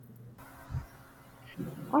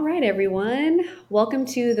All right, everyone. Welcome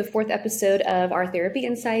to the fourth episode of our Therapy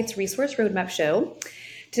Insights Resource Roadmap Show.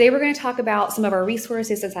 Today, we're going to talk about some of our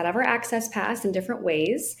resources inside of our Access Pass in different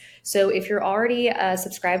ways. So, if you're already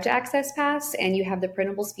subscribed to Access Pass and you have the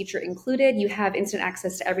printables feature included, you have instant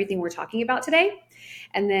access to everything we're talking about today.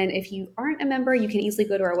 And then, if you aren't a member, you can easily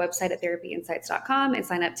go to our website at therapyinsights.com and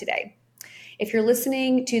sign up today. If you're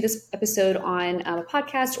listening to this episode on a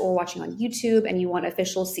podcast or watching on YouTube and you want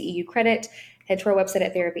official CEU credit, head to our website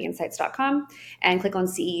at therapyinsights.com and click on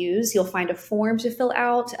CEUs. You'll find a form to fill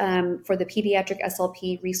out for the Pediatric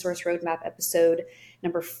SLP Resource Roadmap episode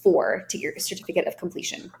number 4 to get your certificate of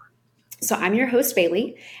completion. So I'm your host,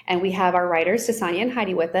 Bailey, and we have our writers, Tasanya and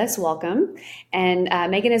Heidi, with us. Welcome. And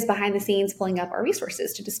Megan is behind the scenes pulling up our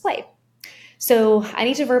resources to display. So I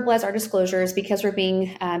need to verbalize our disclosures because we're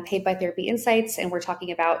being paid by Therapy Insights and we're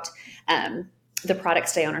talking about the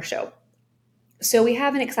products today on our show. So we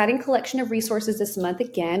have an exciting collection of resources this month.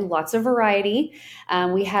 Again, lots of variety.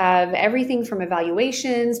 We have everything from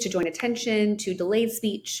evaluations to joint attention to delayed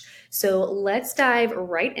speech. So let's dive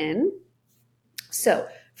right in. So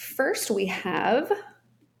first we have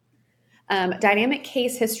Dynamic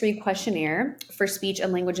Case History Questionnaire for Speech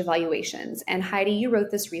and Language Evaluations. And Heidi, you wrote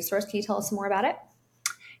this resource. Can you tell us more about it?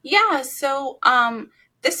 Yeah, so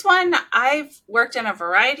this one, I've worked in a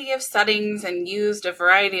variety of settings and used a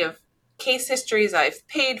variety of case histories I've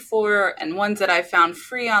paid for and ones that I found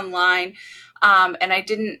free online.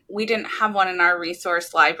 And we didn't have one in our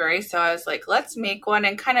resource library. So I was like, let's make one,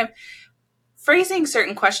 and kind of phrasing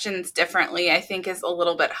certain questions differently, I think, is a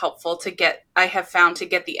little bit helpful I have found to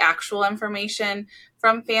get the actual information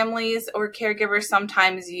from families or caregivers.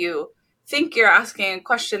 Sometimes you think you're asking a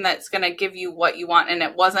question that's going to give you what you want, and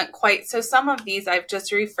it wasn't quite. So some of these I've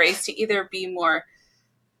just rephrased to either be more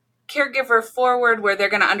caregiver forward, where they're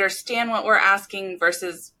going to understand what we're asking,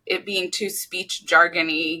 versus it being too speech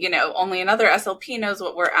jargony, only another SLP knows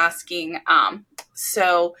what we're asking.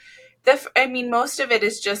 Most of it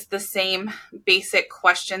is just the same basic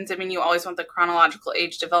questions. You always want the chronological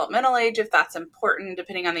age, developmental age, if that's important,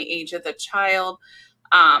 depending on the age of the child.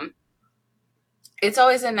 It's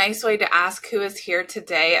always a nice way to ask who is here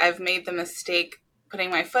today. I've made the mistake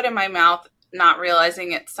putting my foot in my mouth, not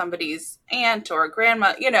realizing it's somebody's aunt or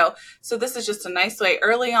grandma, so this is just a nice way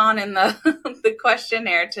early on in the, the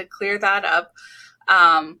questionnaire to clear that up.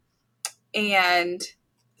 And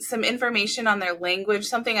some information on their language.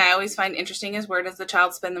 Something I always find interesting is, where does the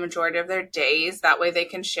child spend the majority of their days? That way they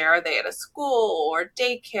can share, are they at a school or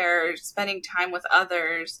daycare, spending time with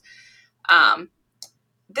others?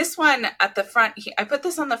 This one at the front, I put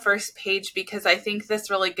this on the first page because I think this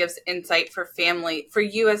really gives insight for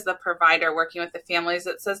you as the provider working with the families.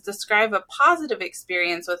 It says, describe a positive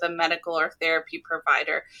experience with a medical or therapy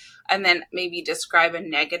provider, and then maybe describe a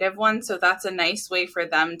negative one. So that's a nice way for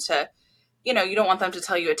them to, you don't want them to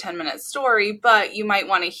tell you a 10-minute story, but you might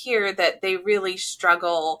want to hear that they really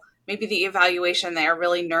struggle. Maybe the evaluation, they are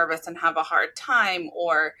really nervous and have a hard time,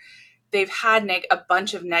 or they've had a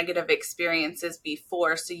bunch of negative experiences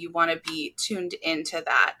before. So you want to be tuned into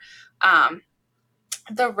that.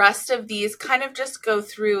 The rest of these kind of just go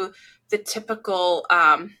through the typical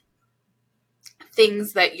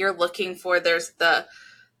things that you're looking for. There's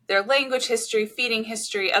their language history, feeding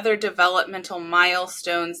history, other developmental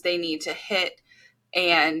milestones they need to hit.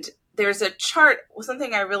 And there's a chart,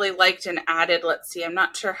 something I really liked and added. Let's see, I'm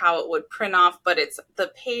not sure how it would print off, but it's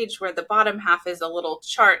the page where the bottom half is a little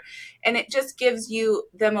chart, and it just gives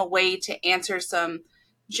them a way to answer some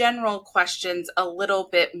general questions a little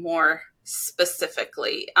bit more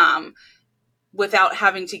specifically, without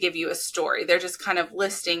having to give you a story. They're just kind of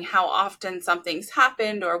listing how often something's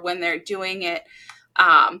happened or when they're doing it.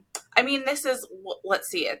 This is, let's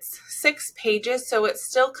see, it's 6 pages, so it's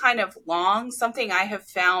still kind of long. Something I have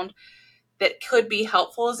found that could be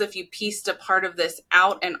helpful is if you pieced a part of this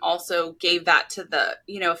out and also gave that to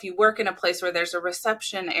if you work in a place where there's a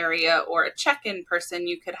reception area or a check-in person,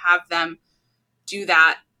 you could have them do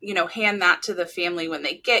that, hand that to the family when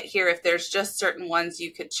they get here. If there's just certain ones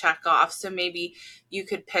you could check off. So maybe you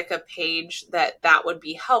could pick a page that would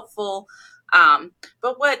be helpful.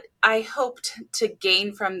 But what I hoped to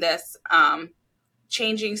gain from this,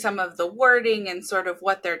 changing some of the wording and sort of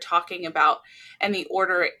what they're talking about and the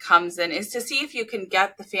order it comes in, is to see if you can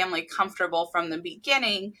get the family comfortable from the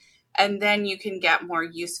beginning, and then you can get more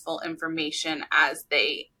useful information as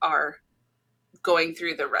they are going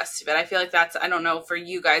through the rest of it. I feel like that's, I don't know, for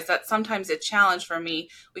you guys, that's sometimes a challenge for me.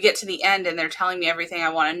 We get to the end and they're telling me everything I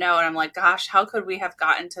want to know, and I'm like, gosh, how could we have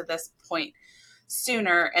gotten to this point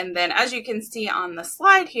sooner? And then, as you can see on the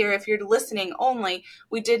slide here, if you're listening only,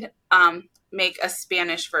 we did make a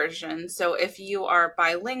Spanish version. So if you are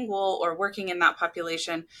bilingual or working in that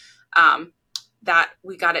population, um, that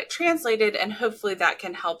we got it translated, and hopefully that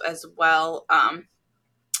can help as well.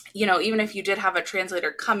 Even if you did have a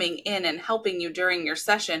translator coming in and helping you during your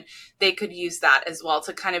session, they could use that as well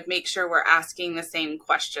to kind of make sure we're asking the same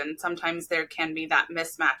question. Sometimes there can be that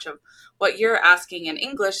mismatch of what you're asking in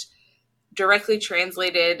English directly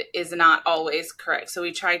translated is not always correct. So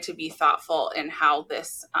we try to be thoughtful in how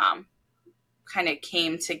this kind of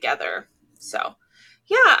came together. So,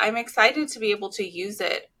 yeah, I'm excited to be able to use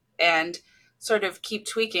it and sort of keep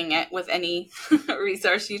tweaking it with any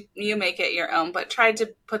resource you make it your own, but try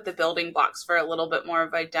to put the building blocks for a little bit more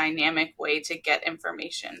of a dynamic way to get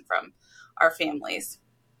information from our families.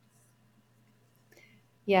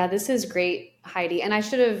 Yeah, this is great, Heidi. And I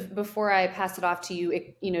should have, before I pass it off to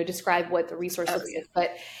you, describe what the resource looks Okay. like.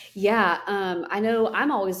 But yeah, I know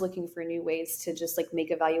I'm always looking for new ways to just like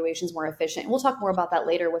make evaluations more efficient. And we'll talk more about that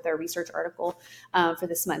later with our research article for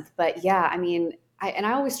this month. But yeah, I mean,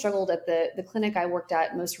 I always struggled at the clinic I worked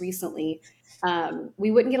at most recently.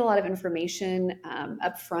 We wouldn't get a lot of information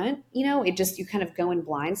up front. It just, you kind of go in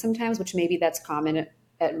blind sometimes, which maybe that's common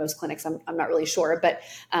at most clinics. I'm not really sure, but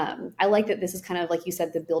I like that this is kind of like you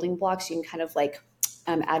said, the building blocks. You can kind of like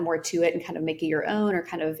add more to it and kind of make it your own or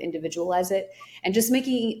kind of individualize it and just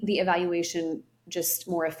making the evaluation just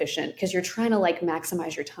more efficient because you're trying to like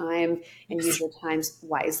maximize your time and use your times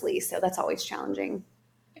wisely. So that's always challenging.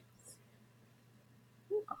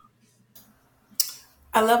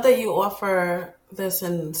 I love that you offer this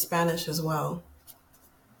in Spanish as well.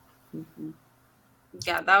 Mhm.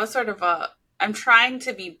 Yeah, that was sort of a. I'm trying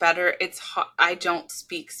to be better. I don't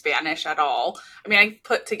speak Spanish at all. I mean, I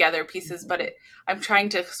put together pieces, but I'm trying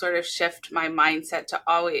to sort of shift my mindset to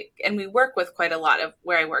always. And we work with quite a lot of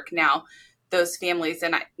where I work now, those families,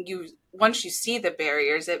 and you once you see the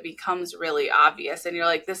barriers, it becomes really obvious, and you're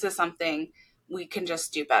like, this is something we can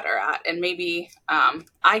just do better at, and maybe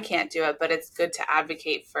I can't do it, but it's good to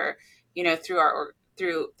advocate for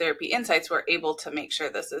through Therapy Insights, we're able to make sure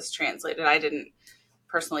this is translated. I didn't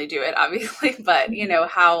personally do it, obviously, but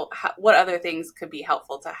how what other things could be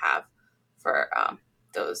helpful to have for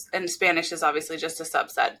those. And Spanish is obviously just a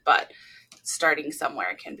subset, but starting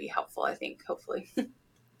somewhere can be helpful, I think, hopefully.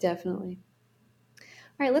 Definitely.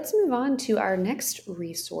 All right, let's move on to our next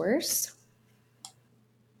resource.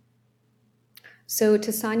 So,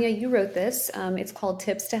 Tasanya, you wrote this. It's called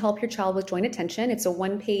Tips to Help Your Child with Joint Attention. It's a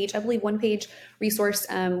I believe, one page resource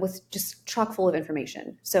with just chock full of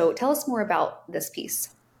information. So, tell us more about this piece.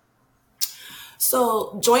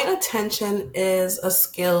 So, joint attention is a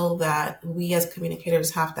skill that we as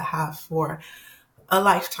communicators have for a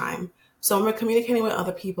lifetime. So, when we're communicating with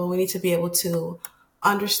other people, we need to be able to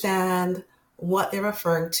understand what they're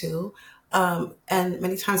referring to. And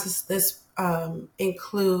many times this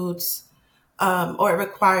includes or it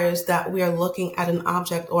requires that we are looking at an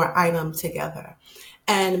object or item together.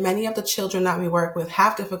 And many of the children that we work with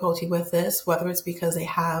have difficulty with this, whether it's because they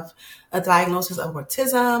have a diagnosis of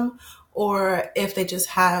autism or if they just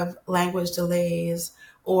have language delays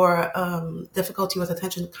or difficulty with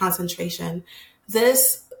attention concentration.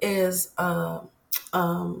 This is a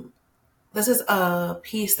this is a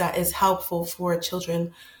piece that is helpful for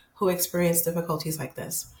children who experience difficulties like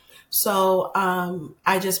this. So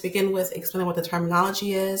I just begin with explaining what the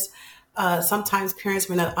terminology is. Sometimes parents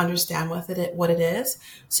may not understand what it is.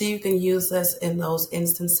 So you can use this in those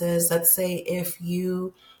instances. Let's say if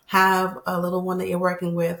you have a little one that you're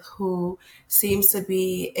working with who seems to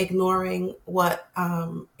be ignoring what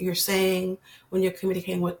you're saying when you're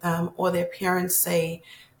communicating with them, or their parents say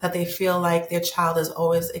that they feel like their child is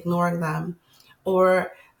always ignoring them,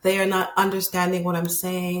 or they are not understanding what I'm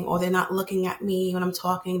saying, or they're not looking at me when I'm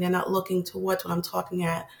talking, they're not looking towards what I'm talking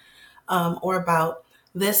at or about.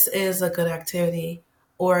 This is a good activity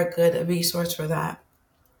or a good resource for that.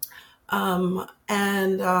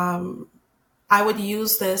 And I would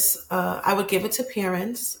use this, I would give it to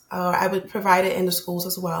parents, or I would provide it in the schools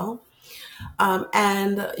as well.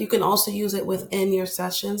 And you can also use it within your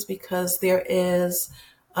sessions because there is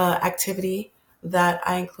activity that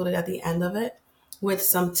I included at the end of it with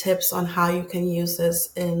some tips on how you can use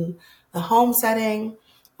this in the home setting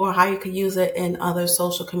or how you could use it in other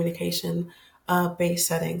social communication based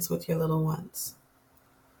settings with your little ones.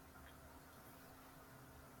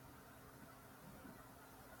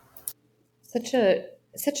 Such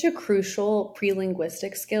a crucial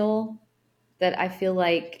pre-linguistic skill that I feel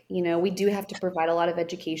like, we do have to provide a lot of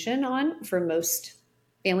education on for most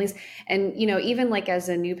families. And, even like as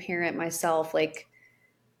a new parent myself, like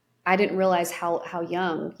I didn't realize how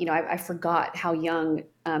young, I forgot how young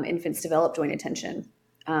infants develop joint attention.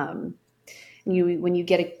 Um, When you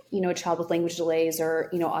get a child with language delays or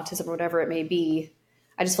autism or whatever it may be,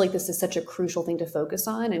 I just feel like this is such a crucial thing to focus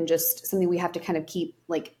on, and just something we have to kind of keep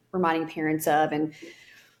like reminding parents of, and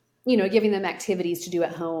giving them activities to do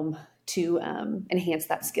at home to enhance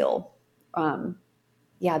that skill.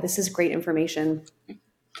 Yeah, this is great information.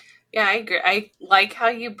 Yeah, I agree. I like how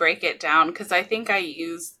you break it down because I think I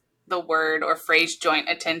use the word or phrase joint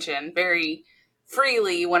attention very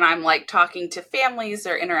freely when I'm like talking to families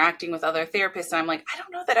or interacting with other therapists. And I'm like, I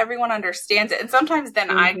don't know that everyone understands it. And sometimes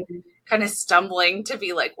then I Mhm. kind of stumbling to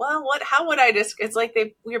be like, well, how would I just, it's like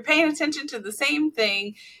we're paying attention to the same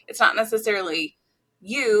thing. It's not necessarily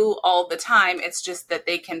you all the time. It's just that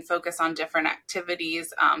they can focus on different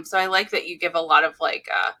activities. So I like that you give a lot of like,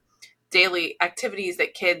 daily activities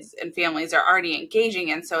that kids and families are already engaging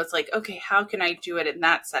in. So it's like, okay, how can I do it in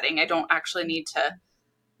that setting? I don't actually need to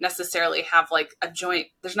necessarily have like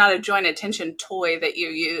there's not a joint attention toy that you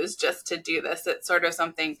use just to do this. It's sort of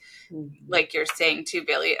something Mhm. like you're saying too,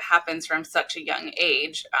 Bailey, it happens from such a young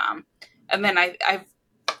age. And then I've,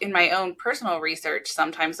 in my own personal research,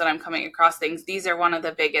 sometimes when I'm coming across things, these are one of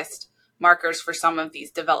the biggest markers for some of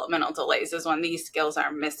these developmental delays is when these skills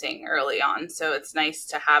are missing early on. So it's nice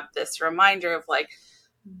to have this reminder of like,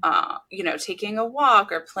 taking a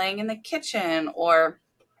walk or playing in the kitchen or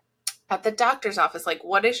at the doctor's office. Like,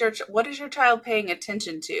 what is your child paying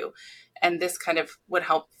attention to? And this kind of would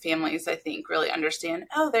help families, I think, really understand,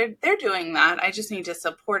 oh, they're doing that, I just need to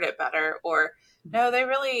support it better. Or no, they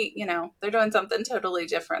really, they're doing something totally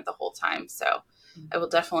different the whole time. So I will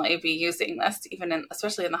definitely be using this even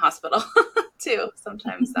especially in the hospital too.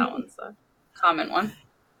 Sometimes that one's a common one.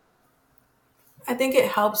 I think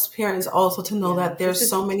it helps parents also to know Yeah, that this is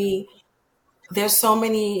there's so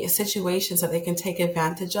many situations that they can take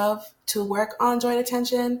advantage of to work on joint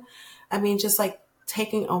attention. I mean, just like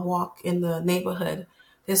taking a walk in the neighborhood,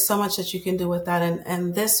 there's so much that you can do with that.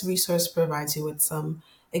 And this resource provides you with some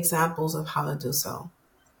examples of how to do so.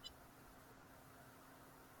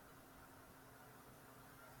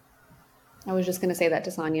 I was just going to say that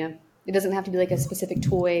to Sonia. It doesn't have to be like a specific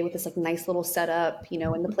toy with this like nice little setup,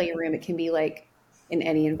 in the playroom. It can be like in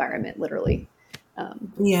any environment, literally.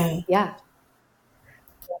 Um, Yeah. yeah,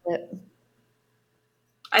 love it.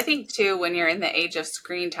 I think too, when you're in the age of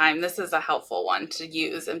screen time, this is a helpful one to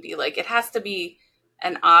use and be like, it has to be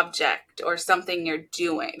an object or something you're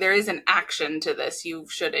doing. There is an action to this. You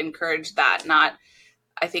should encourage that. Not,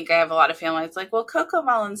 I think I have a lot of families like, well, Coco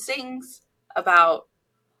Melon sings about,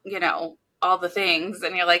 all the things.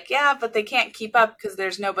 And you're like, yeah, but they can't keep up because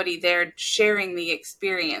there's nobody there sharing the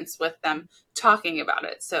experience with them talking about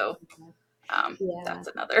it. So Yeah, that's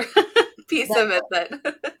another piece that of it that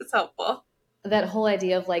is helpful. that whole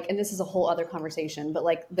idea of like, and this is a whole other conversation, but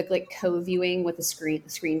like the like co-viewing with the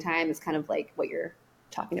screen time is kind of like what you're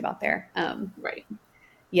talking about there. Right.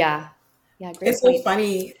 Yeah, yeah, great It's so point.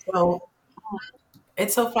 funny. So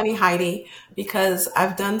it's so funny, Heidi, because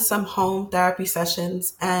I've done some home therapy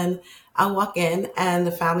sessions and I walk in and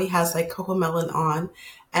the family has like Coco Melon on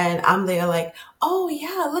and I'm there like, oh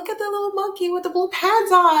yeah, look at the little monkey with the blue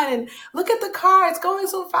pants on and look at the car, it's going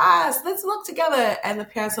so fast. Let's look together. And the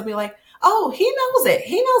parents will be like, oh, he knows it.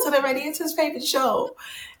 He knows it already. It's his favorite show.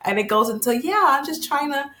 And it goes into, yeah, I'm just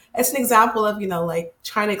trying to, it's an example of, like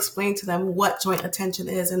trying to explain to them what joint attention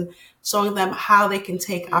is and showing them how they can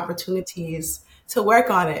take opportunities to work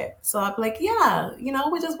on it. So I'm like, yeah,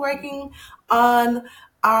 we're just working on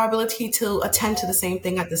our ability to attend to the same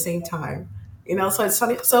thing at the same time. So it's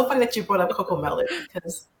funny, so funny that you brought up Coco Melon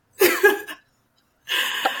because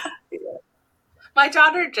My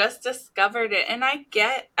daughter just discovered it, and I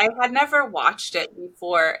had never watched it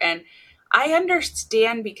before, and I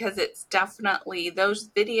understand because it's definitely those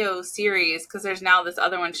video series, because there's now this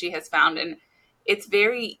other one she has found, and it's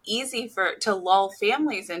very easy to lull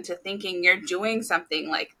families into thinking you're doing something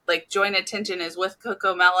like joint attention is with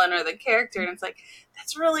Coco Melon or the character, and it's like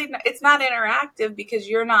that's really it's not interactive because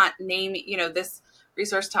you're not naming. This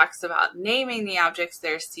resource talks about naming the objects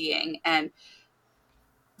they're seeing and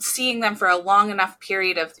seeing them for a long enough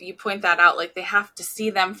period of, you point that out, like they have to see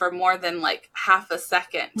them for more than like half a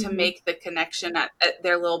second to Mhm. make the connection at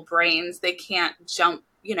their little brains. They can't jump,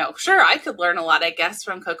 sure, I could learn a lot, I guess,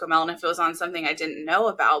 from Coco Melon if it was on something I didn't know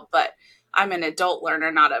about, but I'm an adult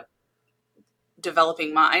learner, not a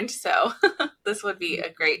developing mind. So this would be a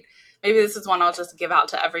great, maybe this is one I'll just give out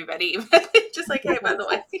to everybody. Just like, hey, by the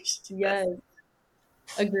way, you should do this. Yes,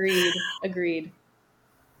 agreed, agreed.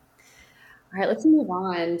 All right, let's move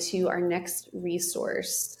on to our next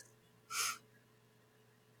resource.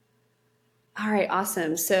 All right,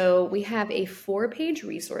 awesome. So we have a 4-page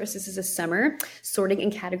resource. This is a summer sorting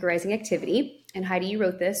and categorizing activity. And Heidi, you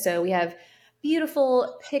wrote this. So we have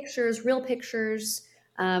beautiful pictures, real pictures,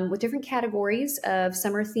 with different categories of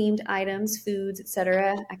summer themed items, foods,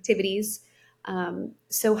 etc., activities.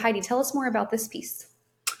 So Heidi, tell us more about this piece.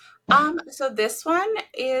 So this one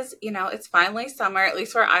is, it's finally summer, at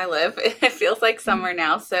least where I live. It feels like summer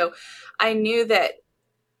now. So I knew that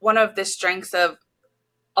one of the strengths of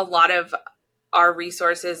a lot of our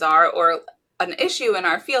resources are, or an issue in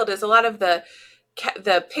our field, is a lot of the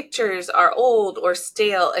pictures are old or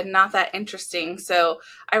stale and not that interesting. So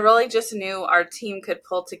I really just knew our team could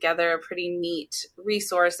pull together a pretty neat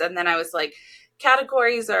resource. And then I was like,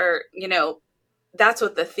 categories are, that's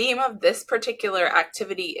what the theme of this particular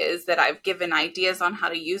activity is, that I've given ideas on how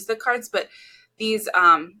to use the cards. But these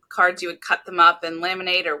cards, you would cut them up and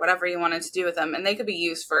laminate or whatever you wanted to do with them. And they could be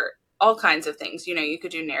used for all kinds of things. You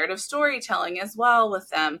could do narrative storytelling as well with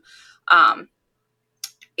them.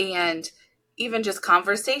 And even just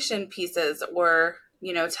conversation pieces, or,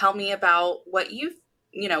 tell me about what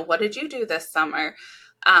what did you do this summer?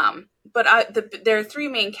 But there are three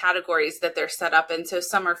main categories that they're set up in. So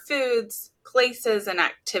summer foods, places, and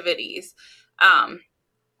activities.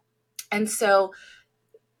 And so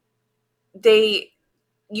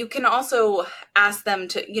you can also ask them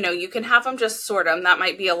to, you can have them just sort them. That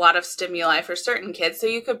might be a lot of stimuli for certain kids. So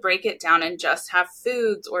you could break it down and just have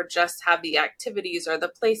foods, or just have the activities or the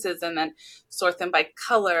places, and then sort them by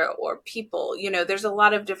color or people. There's a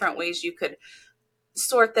lot of different ways you could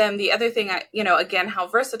sort them. The other thing, again, how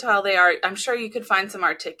versatile they are. I'm sure you could find some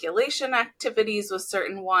articulation activities with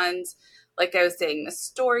certain ones. Like I was saying, the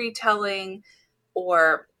storytelling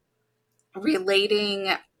or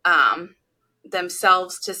relating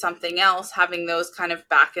themselves to something else, having those kind of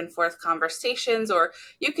back and forth conversations, or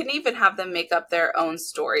you can even have them make up their own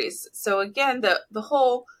stories. So again, the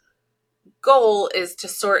whole goal is to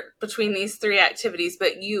sort between these three activities.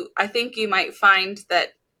 But I think you might find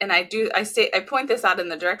that, and I point this out in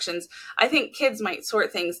the directions, I think kids might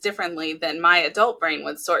sort things differently than my adult brain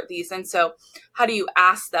would sort these. And so how do you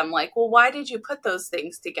ask them, like, well, why did you put those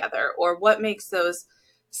things together? Or what makes those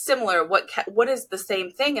similar? What is the same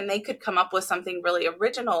thing? And they could come up with something really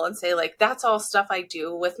original and say, like, that's all stuff I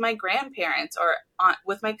do with my grandparents or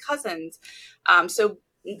with my cousins. So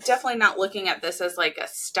definitely not looking at this as like a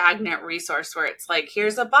stagnant resource where it's like,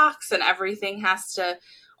 here's a box and everything has to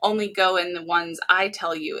only go in the ones I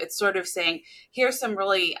tell you. It's sort of saying, here's some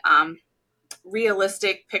really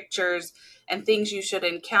realistic pictures and things you should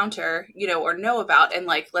encounter, or know about, and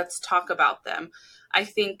like, let's talk about them. I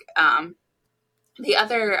think the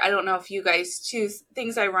other, I don't know if you guys too,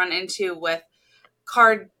 things I run into with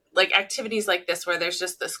like activities like this, where there's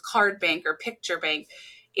just this card bank or picture bank,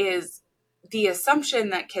 is the assumption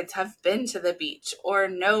that kids have been to the beach or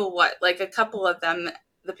know what, like a couple of them,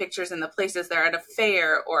 the pictures and the places, they're at a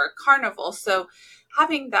fair or a carnival. So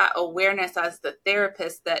having that awareness as the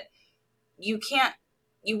therapist, that you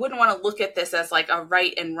wouldn't want to look at this as like a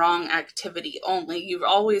right and wrong activity only. You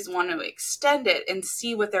always want to extend it and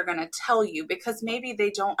see what they're going to tell you, because maybe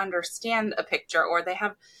they don't understand a picture or they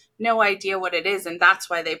have no idea what it is, and that's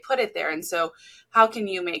why they put it there. And so how can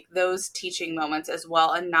you make those teaching moments as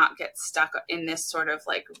well and not get stuck in this sort of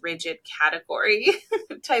like rigid category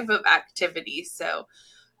type of activity? So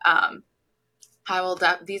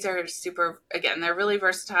these are super, again, they're really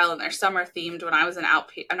versatile and they're summer themed. When I was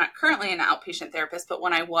I'm not currently an outpatient therapist, but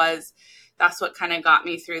when I was, that's what kind of got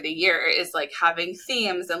me through the year, is like having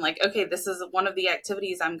themes and like, okay, this is one of the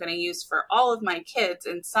activities I'm going to use for all of my kids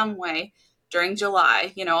in some way during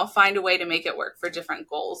July. I'll find a way to make it work for different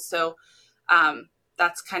goals. So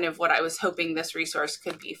that's kind of what I was hoping this resource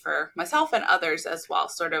could be for myself and others as well,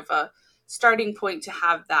 sort of a starting point to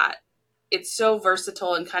have that. It's so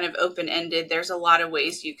versatile and kind of open-ended. There's a lot of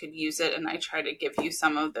ways you could use it, and I try to give you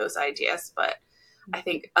some of those ideas, but I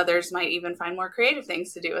think others might even find more creative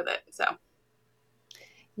things to do with it. So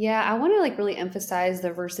yeah, I want to like really emphasize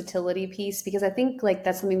the versatility piece, because I think like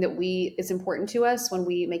that's something that is important to us when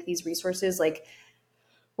we make these resources. Like,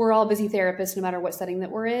 we're all busy therapists no matter what setting that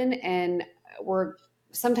we're in, and we're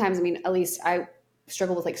sometimes, I mean, at least I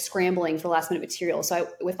struggle with like scrambling for last minute material. So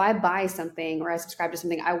if I buy something or I subscribe to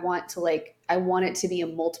something, I want it to be a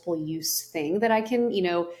multiple use thing that I can,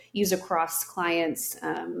 use across clients.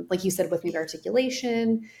 Like you said, with maybe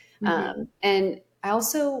articulation. And I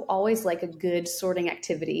also always like a good sorting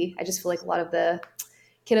activity. I just feel like a lot of the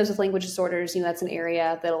kiddos with language disorders, that's an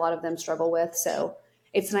area that a lot of them struggle with. So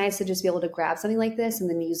it's nice to just be able to grab something like this and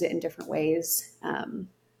then use it in different ways. And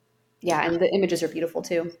the images are beautiful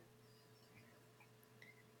too.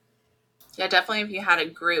 Yeah, definitely. If you had a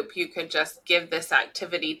group, you could just give this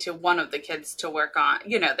activity to one of the kids to work on.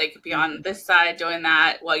 You know, they could be on this side doing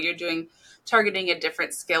that while you're doing targeting a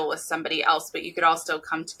different skill with somebody else, but you could all still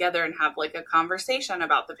come together and have like a conversation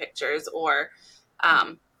about the pictures or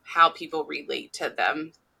how people relate to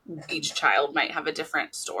them. Each child might have a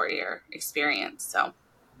different story or experience. So,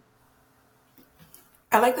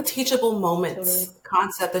 I like the teachable moments Totally.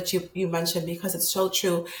 concept that you mentioned because it's so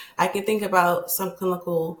true. I can think about some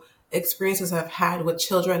clinical experiences I've had with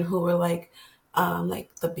children who were like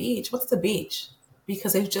the beach. What's the beach?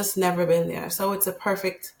 Because they've just never been there. So it's a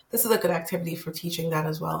perfect. This is a good activity for teaching that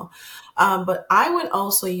as well. But I would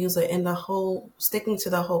also use it in the whole sticking to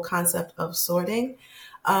the whole concept of sorting.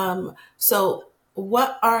 So,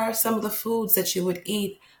 what are some of the foods that you would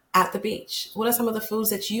eat at the beach? What are some of the foods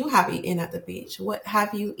that you have eaten at the beach? What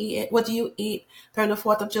have you eaten? What do you eat during the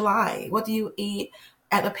 4th of July? What do you eat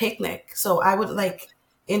at a picnic? So I would like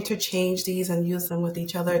interchange these and use them with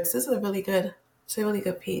each other. This is it's a really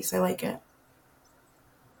good piece. I like it.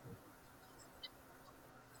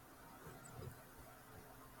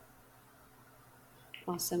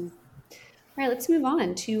 Awesome. All right, let's move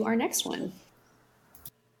on to our next one.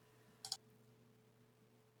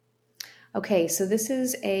 Okay, so this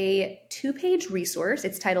is a 2-page resource.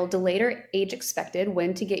 It's titled Delayed or Age Expected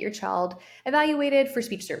When to Get Your Child Evaluated for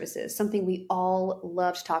Speech Services, something we all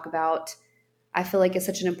love to talk about. I feel like it's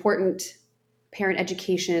such an important parent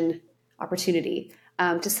education opportunity.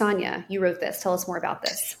 Tasanya, you wrote this. Tell us more about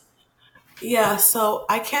this. Yeah, so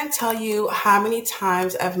I can't tell you how many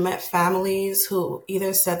times I've met families who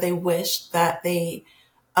either said they wished that they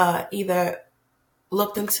either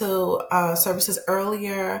looked into services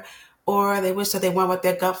earlier, or they wish that they went with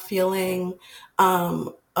their gut feeling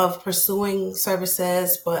of pursuing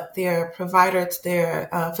services, but their provider, their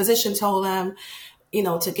physician told them,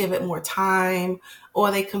 to give it more time, or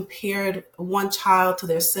they compared one child to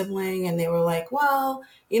their sibling and they were like, well,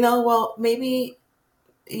 maybe,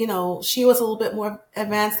 she was a little bit more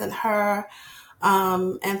advanced than her,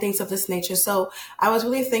 and things of this nature. So I was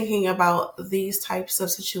really thinking about these types of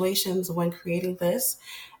situations when creating this.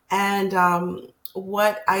 And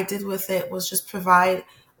what I did with it was just provide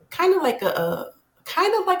kind of like a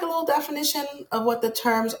little definition of what the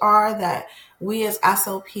terms are that we as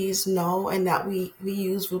SLPs know and that we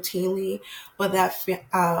use routinely, but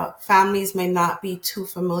that families may not be too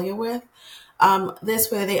familiar with.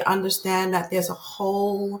 This way they understand that there's a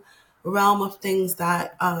whole realm of things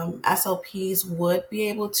that SLPs would be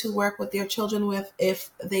able to work with their children with if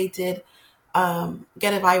they did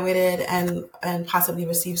get evaluated and possibly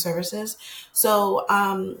receive services. So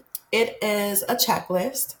it is a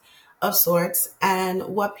checklist of sorts, and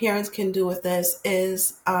what parents can do with this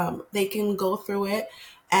is they can go through it,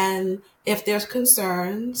 and if there's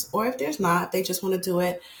concerns or if there's not, they just want to do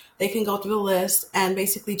it. They can go through the list and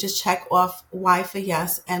basically just check off why for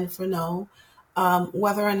yes and for no,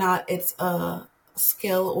 whether or not it's a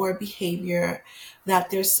skill or behavior that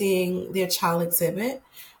they're seeing their child exhibit.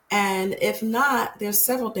 And if not, there's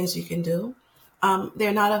several things you can do.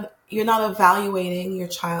 You're not evaluating your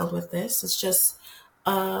child with this. It's just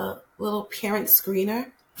a little parent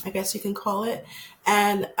screener, I guess you can call it.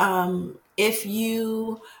 And if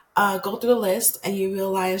you go through the list and you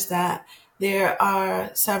realize that there are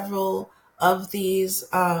several of these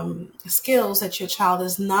skills that your child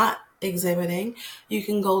is not exhibiting, you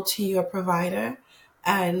can go to your provider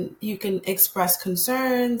and you can express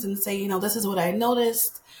concerns and say, this is what I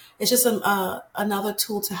noticed. It's just another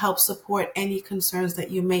tool to help support any concerns that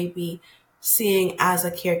you may be seeing as a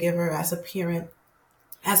caregiver, as a parent,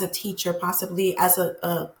 as a teacher, possibly as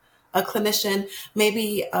a clinician.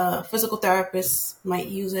 Maybe a physical therapist might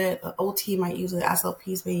use it, an OT might use it,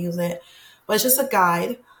 SLPs may use it. But it's just a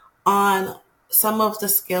guide on some of the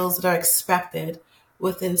skills that are expected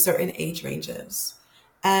within certain age ranges.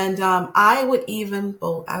 And I would even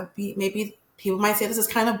bold. Maybe people might say this is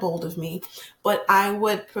kind of bold of me, but I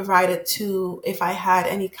would provide it to if I had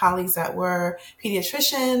any colleagues that were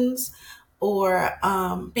pediatricians, or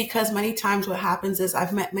because many times what happens is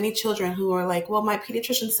I've met many children who are like, well, my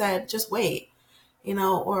pediatrician said just wait,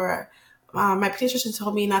 or my pediatrician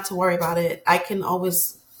told me not to worry about it. I can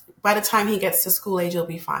always, by the time he gets to school age, he'll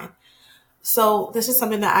be fine. So this is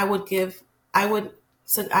something that I would,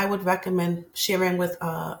 so I would recommend sharing with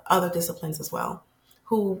other disciplines as well,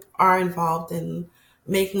 who are involved in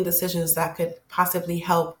making decisions that could possibly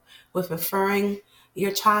help with referring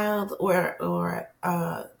your child or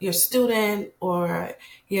your student or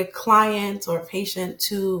your client or patient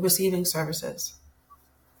to receiving services.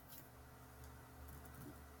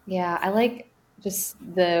 Yeah, I like just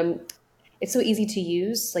it's so easy to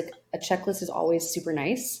use. Like a checklist is always super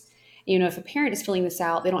nice. if a parent is filling this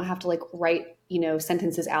out, they don't have to like write,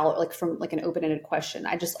 sentences out like from like an open-ended question.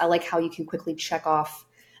 I like how you can quickly check off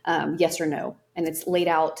yes or no, and it's laid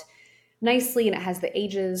out nicely, and it has the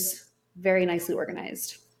ages very nicely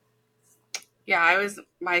organized. Yeah,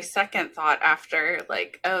 my second thought after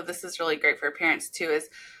like, oh, this is really great for parents too, is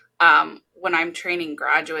when I'm training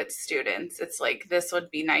graduate students, it's like, this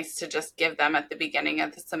would be nice to just give them at the beginning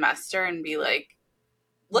of the semester and be like,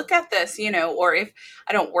 look at this, or if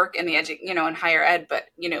I don't work in the in higher ed, but,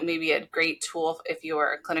 maybe a great tool if you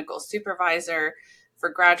are a clinical supervisor for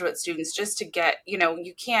graduate students, just to get,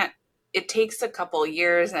 you can't, it takes a couple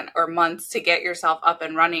years or months to get yourself up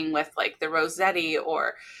and running with like the Rossetti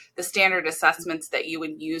or the standard assessments that you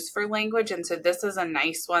would use for language. And so this is a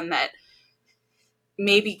nice one that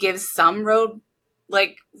maybe gives some roadblocks,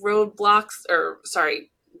 or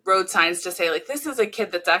sorry, road signs to say like, this is a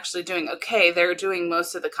kid that's actually doing okay. They're doing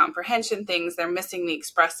most of the comprehension things. They're missing the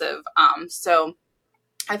expressive. So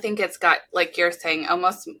I think it's got, like you're saying,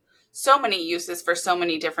 almost so many uses for so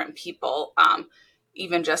many different people.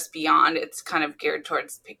 Even just beyond, it's kind of geared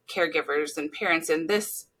towards caregivers and parents in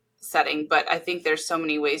this setting. But I think there's so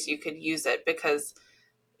many ways you could use it, because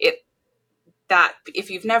that if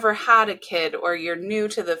you've never had a kid or you're new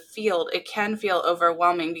to the field, it can feel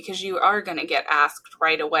overwhelming, because you are going to get asked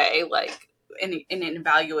right away, like in an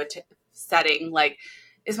evaluative setting, like,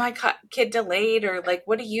 is my kid delayed? Or like,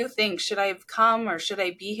 what do you think? Should I have come, or should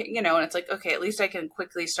I be here? And it's like, okay, at least I can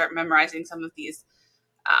quickly start memorizing some of these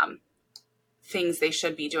things they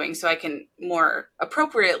should be doing, so I can more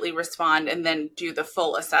appropriately respond and then do the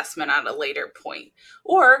full assessment at a later point.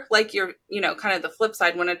 Or like you're, kind of the flip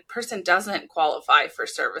side, when a person doesn't qualify for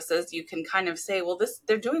services, you can kind of say, well,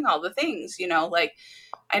 they're doing all the things, like,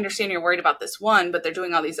 I understand you're worried about this one, but they're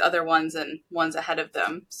doing all these other ones and one's ahead of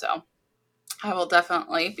them. So I will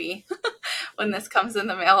definitely be, when this comes in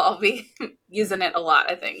the mail, I'll be using it a lot,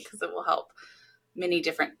 I think, because it will help many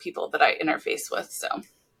different people that I interface with. So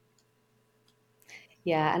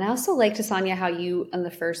Yeah, and I also like, to Sonia, how you on the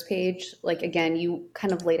first page, like again, you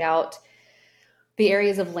kind of laid out the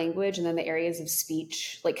areas of language and then the areas of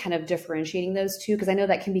speech, like kind of differentiating those two, because I know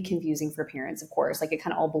that can be confusing for parents, of course, like it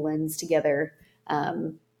kind of all blends together.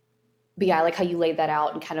 But yeah, I like how you laid that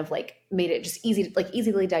out and kind of like made it just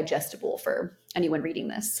easily digestible for anyone reading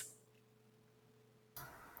this.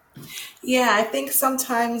 Yeah, I think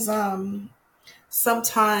sometimes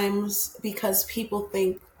because people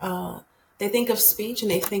think they think of speech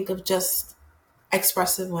and they think of just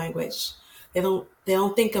expressive language. They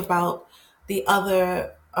don't think about the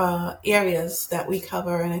other areas that we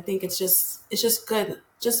cover, and I think it's just good,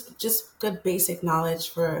 just good basic knowledge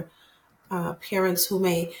for parents who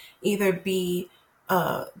may either be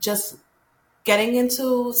just getting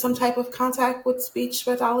into some type of contact with speech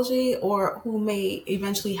pathology, or who may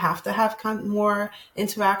eventually have to have more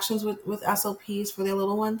interactions with SOPs for their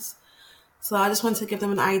little ones. So I just wanted to give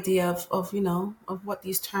them an idea of what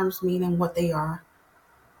these terms mean and what they are.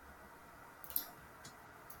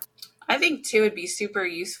 I think too, it'd be super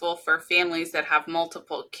useful for families that have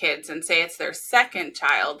multiple kids, and say it's their second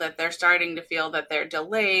child, that they're starting to feel that they're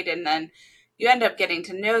delayed, and then you end up getting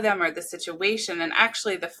to know them or the situation, and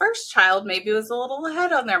actually the first child maybe was a little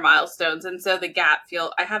ahead on their milestones, and so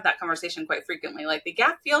I have that conversation quite frequently, like the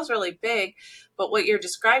gap feels really big, but what you're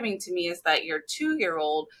describing to me is that your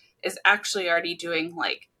 2-year-old is actually already doing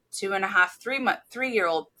like 2.5,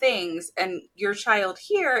 3-year-old things, and your child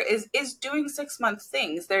here is doing 6-month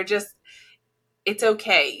things. They're just, it's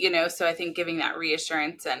okay, so I think giving that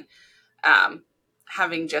reassurance and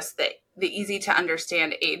having just the easy to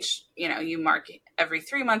understand age, you mark every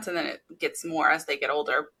 3 months, and then it gets more as they get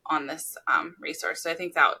older on this resource. So I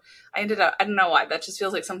think that I don't know why, that just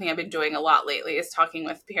feels like something I've been doing a lot lately, is talking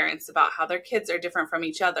with parents about how their kids are different from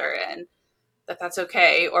each other, and that's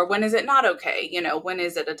okay. Or when is it not okay? When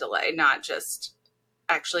is it a delay, not just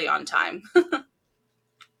actually on time?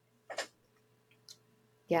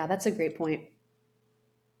 Yeah, that's a great point.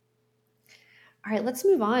 All right, let's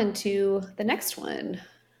move on to the next one.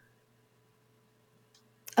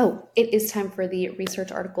 Oh, it is time for the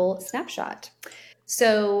research article snapshot.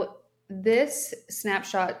 So this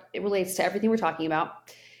snapshot, it relates to everything we're talking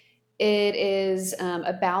about. It is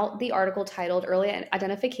about the article titled Early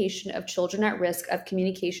Identification of Children at Risk of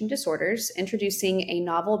Communication Disorders, introducing a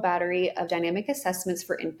novel battery of dynamic assessments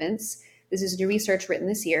for infants. This is new research written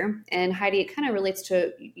this year. And Heidi, it kind of relates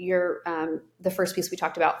to the first piece we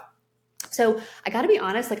talked about. So I got to be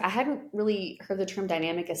honest, like I hadn't really heard the term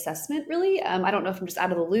dynamic assessment really. I don't know if I'm just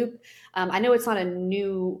out of the loop. I know it's not a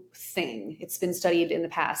new thing. It's been studied in the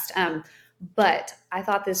past. But I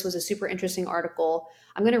thought this was a super interesting article.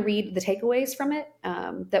 I'm going to read the takeaways from it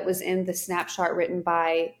that was in the snapshot written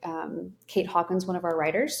by Kate Hawkins, one of our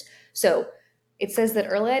writers. So it says that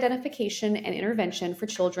early identification and intervention for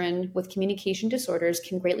children with communication disorders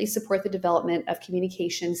can greatly support the development of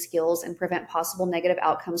communication skills and prevent possible negative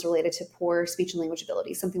outcomes related to poor speech and language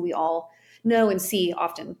ability, something we all know and see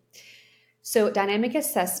often. So, dynamic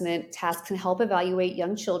assessment tasks can help evaluate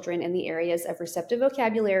young children in the areas of receptive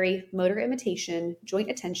vocabulary, motor imitation, joint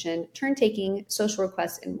attention, turn taking, social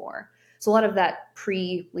requests, and more. So, a lot of that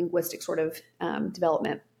pre linguistic sort of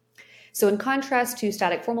development. So, in contrast to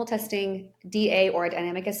static formal testing, DA or a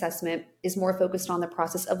dynamic assessment is more focused on the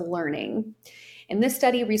process of learning. In this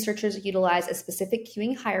study, researchers utilized a specific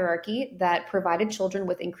cueing hierarchy that provided children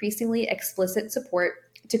with increasingly explicit support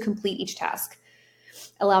to complete each task,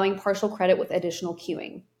 allowing partial credit with additional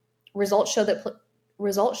cueing. Results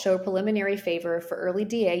show preliminary favor for early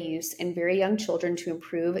DA use in very young children to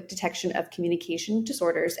improve detection of communication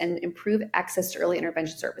disorders and improve access to early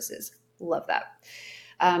intervention services. Love that.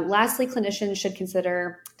 Lastly, clinicians should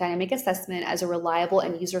consider dynamic assessment as a reliable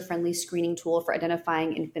and user-friendly screening tool for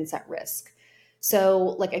identifying infants at risk.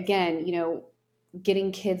 So, like, again,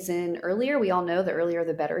 getting kids in earlier, we all know the earlier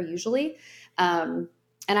the better usually. And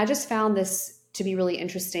I just found this to be really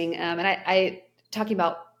interesting. And I talking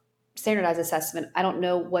about standardized assessment, I don't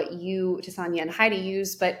know what you, Tasanya and Heidi,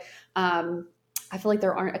 use, but I feel like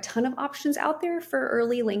there aren't a ton of options out there for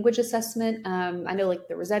early language assessment. I know like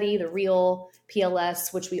the Rossetti, the Real,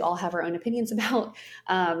 PLS, which we all have our own opinions about,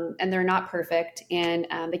 and they're not perfect, and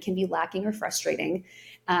they can be lacking or frustrating.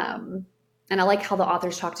 And I like how the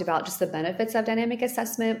authors talked about just the benefits of dynamic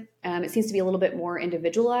assessment. It seems to be a little bit more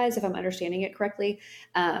individualized, if I'm understanding it correctly,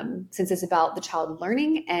 since it's about the child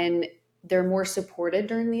learning, and they're more supported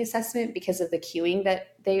during the assessment because of the cueing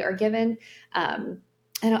that they are given. And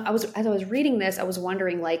as I was reading this, I was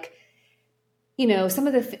wondering, like, some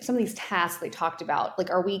of these tasks they talked about, like,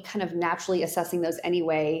 are we kind of naturally assessing those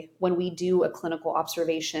anyway when we do a clinical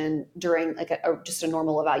observation during like just a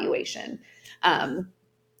normal evaluation?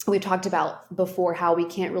 We talked about before how we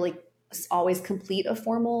can't really always complete a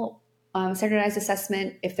formal standardized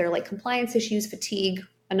assessment if they're like compliance issues, fatigue,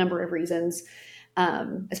 a number of reasons,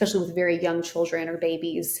 especially with very young children or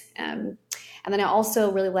babies. And then I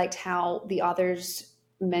also really liked how the authors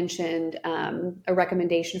mentioned a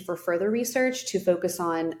recommendation for further research to focus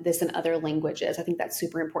on this in other languages. I think that's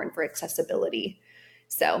super important for accessibility.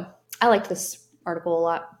 So I liked this article a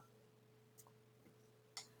lot.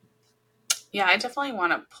 Yeah, I definitely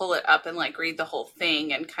want to pull it up and like read the whole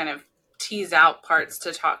thing and kind of tease out parts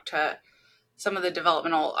to talk to some of the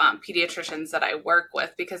developmental pediatricians that I work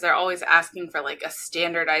with, because they're always asking for like a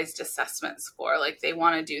standardized assessment score. Like they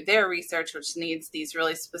want to do their research, which needs these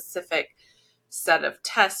really specific set of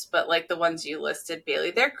tests, but like the ones you listed,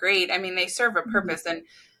 Bailey, they're great. I mean, they serve a purpose.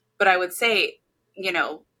 But I would say,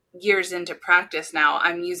 years into practice now,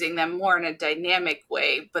 I'm using them more in a dynamic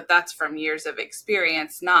way, but that's from years of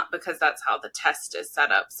experience, not because that's how the test is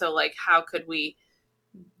set up. So like, how could we,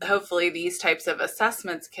 hopefully these types of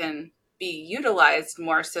assessments can be utilized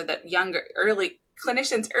more so that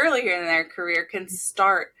clinicians earlier in their career can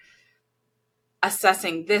start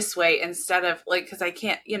assessing this way instead of like, because I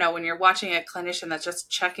can't, when you're watching a clinician that's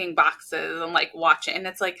just checking boxes and like watching, and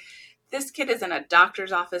it's like, this kid is in a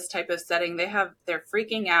doctor's office type of setting. They're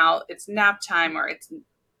freaking out. It's nap time or it's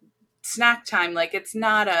snack time. Like it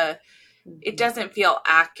doesn't feel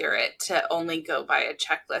accurate to only go by a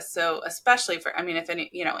checklist. So especially if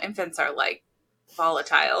any, infants are like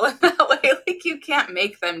volatile in that way, like you can't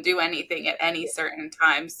make them do anything at any certain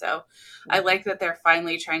time. So I like that they're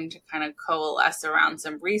finally trying to kind of coalesce around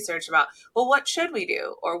some research about, well, what should we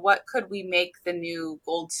do? Or what could we make the new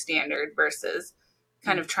gold standard versus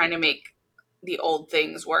kind of trying to make the old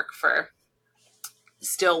things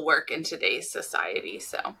still work in today's society.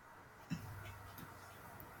 So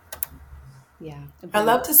yeah, I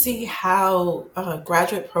love to see how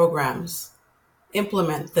graduate programs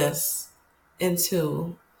implement this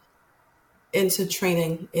into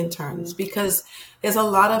training interns, because there's a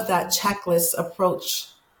lot of that checklist approach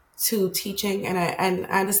to teaching, and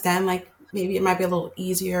I understand like maybe it might be a little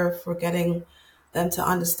easier for getting them to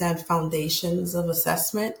understand foundations of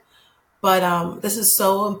assessment, but this is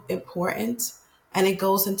so important, and it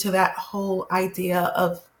goes into that whole idea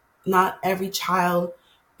of not every child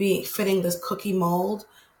be fitting this cookie mold,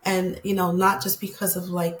 and not just because of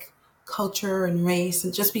like culture and race,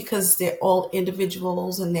 and just because they're all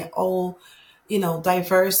individuals and they're all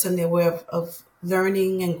diverse in their way of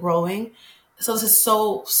learning and growing. So this is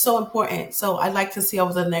so important. So I'd like to see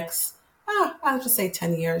over the next, I would just say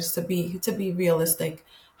 10 years, to be realistic,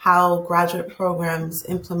 how graduate programs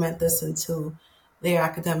implement this into their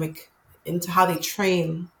academic, into how they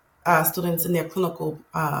train students in their clinical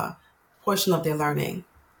portion of their learning.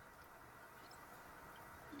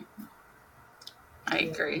 I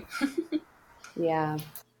agree. Yeah.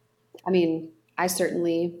 I mean, I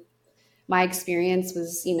certainly, my experience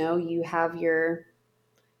was, you have your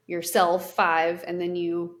self five, and then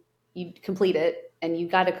you complete it, and you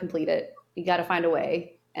got to complete it. You got to find a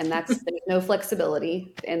way, and there's no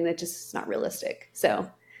flexibility, and it just is not realistic. So,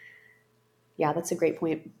 yeah, that's a great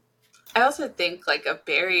point. I also think like a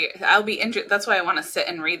barrier, I'll be interested. That's why I want to sit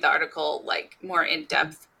and read the article like more in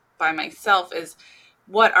depth by myself is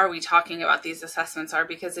what are we talking about these assessments are?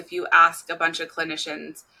 Because if you ask a bunch of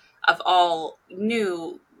clinicians of all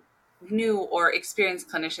new or experienced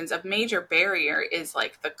clinicians, a major barrier is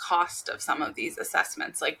like the cost of some of these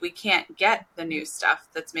assessments. Like we can't get the new stuff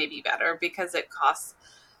that's maybe better because it costs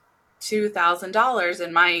 $2,000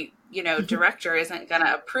 and my, director isn't going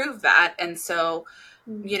to approve that. And so,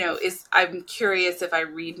 I'm curious if I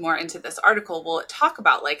read more into this article, will it talk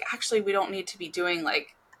about like, actually, we don't need to be doing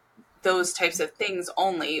like those types of things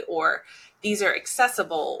only, or these are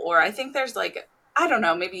accessible, or I think there's like, I don't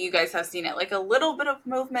know, maybe you guys have seen it, like a little bit of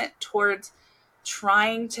movement towards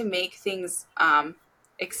trying to make things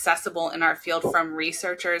accessible in our field from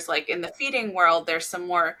researchers. Like in the feeding world, there's some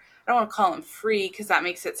more, I don't want to call them free because that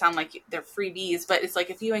makes it sound like they're freebies, but it's like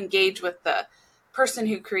if you engage with the person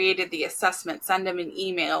who created the assessment, send them an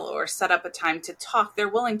email or set up a time to talk, they're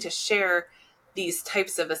willing to share these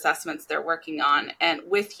types of assessments they're working on and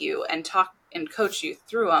with you and talk and coach you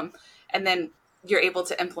through them. And then you're able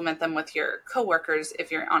to implement them with your coworkers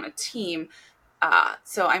if you're on a team.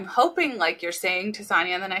 So I'm hoping, like you're saying,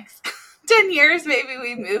 Tasania, in the next 10 years, maybe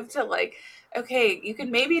we move to like, okay, you could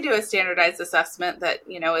maybe do a standardized assessment that,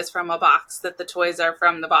 is from a box, that the toys are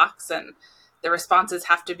from the box and the responses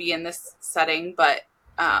have to be in this setting. But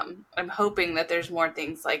I'm hoping that there's more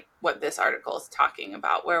things like what this article is talking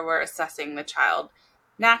about, where we're assessing the child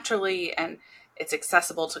naturally and it's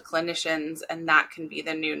accessible to clinicians, and that can be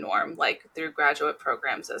the new norm, like through graduate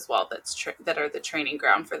programs as well. That are the training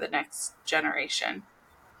ground for the next generation.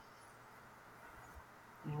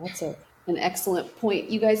 Yeah, that's an excellent point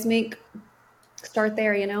you guys make. Start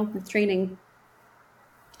there, with training.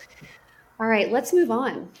 All right, let's move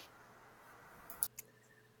on.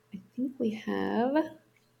 I think we have.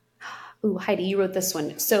 Ooh, Heidi, you wrote this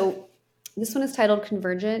one. So this one is titled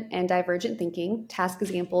Convergent and Divergent Thinking, Task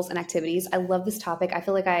Examples and Activities. I love this topic. I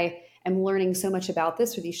feel like I am learning so much about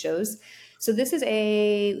this through these shows. So this is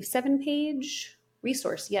a 7-page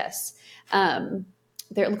resource, yes.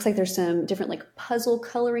 There, it looks like there's some different like puzzle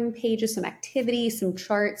coloring pages, some activities, some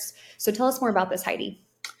charts. So tell us more about this, Heidi.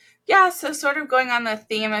 Yeah, so sort of going on the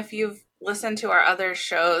theme, if you've listened to our other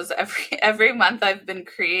shows, every month I've been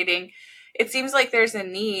creating, it seems like there's a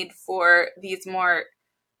need for these more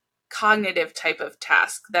cognitive type of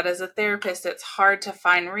task that as a therapist it's hard to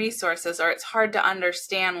find resources or it's hard to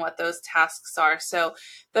understand what those tasks are. So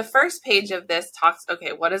the first page of this talks,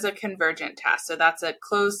 okay, what is a convergent task? So that's a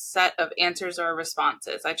closed set of answers or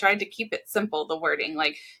responses. I tried to keep it simple, the wording,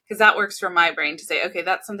 like, because that works for my brain to say, okay,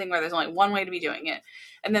 that's something where there's only one way to be doing it.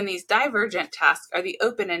 And then these divergent tasks are the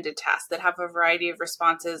open-ended tasks that have a variety of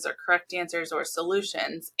responses or correct answers or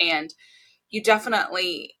solutions. And you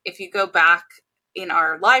definitely, if you go back in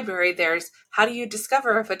our library, there's how do you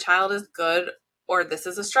discover if a child is good or this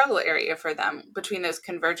is a struggle area for them between those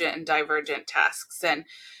convergent and divergent tasks. And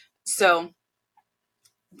so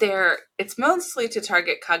it's mostly to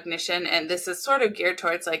target cognition, and this is sort of geared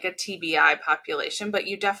towards like a TBI population, but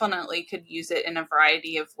you definitely could use it in a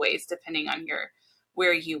variety of ways depending on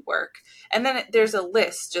where you work. And then there's a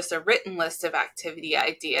list, just a written list of activity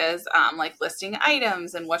ideas, like listing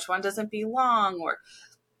items and which one doesn't belong, or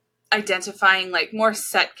identifying like more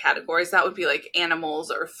set categories. That would be like animals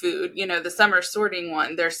or food. The summer sorting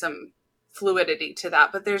one, there's some fluidity to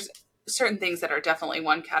that, but there's certain things that are definitely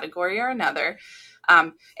one category or another.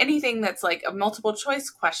 Anything that's like a multiple choice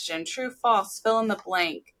question, true, false, fill in the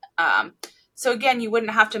blank. So again, you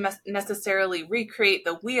wouldn't have to necessarily recreate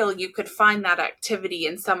the wheel. You could find that activity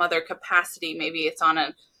in some other capacity. Maybe it's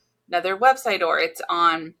on another website, or it's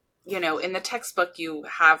on, in the textbook you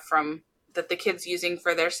have from that the kids using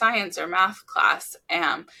for their science or math class.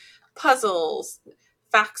 Puzzles,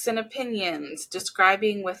 facts and opinions,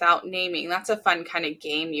 describing without naming. That's a fun kind of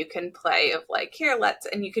game you can play of like, here,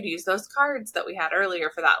 and you could use those cards that we had earlier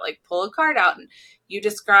for that, like pull a card out and you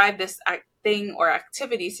describe this thing or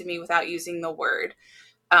activity to me without using the word.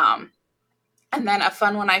 And then a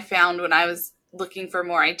fun one I found when I was looking for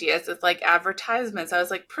more ideas is like advertisements. I was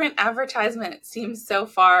like, print advertisement seems so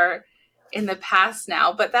far in the past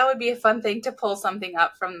now, but that would be a fun thing to pull something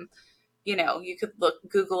up from, you could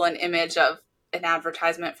Google an image of an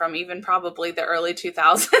advertisement from even probably the early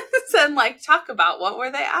 2000s and like talk about what were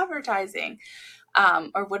they advertising,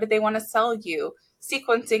 or what did they want to sell you,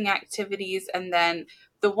 sequencing activities. And then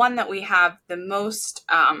the one that we have the most,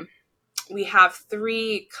 we have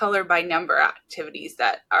 3 color by number activities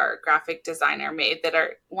that our graphic designer made that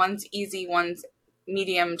are, one's easy, one's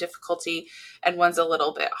medium difficulty, and one's a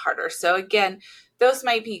little bit harder. So again, those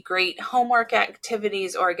might be great homework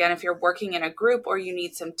activities, or again, if you're working in a group or you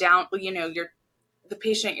need some the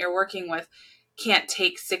patient you're working with can't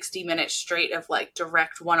take 60 minutes straight of like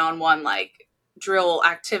direct one-on-one like drill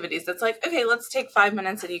activities. That's like, okay, let's take 5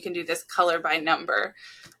 minutes and you can do this color by number.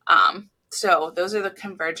 So those are the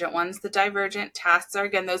convergent ones. The divergent tasks are,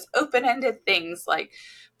 again, those open-ended things like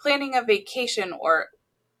planning a vacation or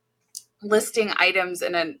listing items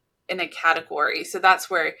in a category. So that's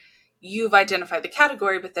where you've identified the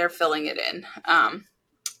category, but they're filling it in.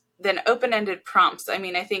 Then open-ended prompts. I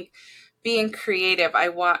mean, I think being creative. I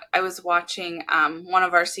was watching one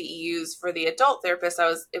of our CEUs for the adult therapist.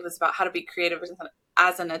 It was about how to be creative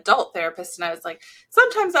as an adult therapist, and I was like,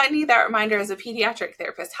 sometimes I need that reminder as a pediatric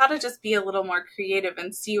therapist, how to just be a little more creative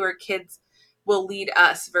and see where kids will lead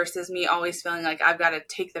us versus me always feeling like I've got to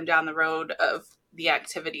take them down the road of the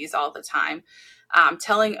activities all the time.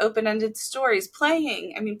 Telling open-ended stories,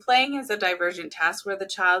 playing. I mean, playing is a divergent task where the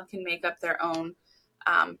child can make up their own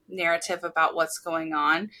narrative about what's going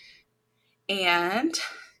on. And,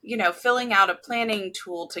 filling out a planning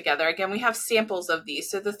tool together. Again, we have samples of these.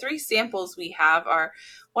 So the 3 samples we have are,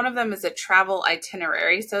 one of them is a travel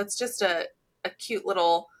itinerary. So it's just a cute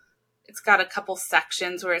little, it's got a couple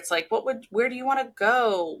sections where it's like, where do you want to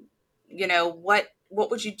go? What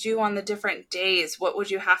would you do on the different days? What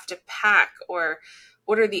would you have to pack? Or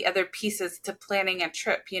what are the other pieces to planning a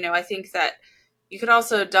trip? I think that you could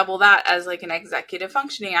also double that as like an executive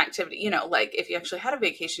functioning activity, like if you actually had a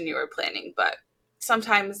vacation you were planning. But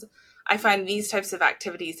sometimes I find these types of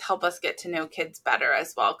activities help us get to know kids better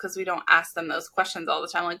as well, because we don't ask them those questions all the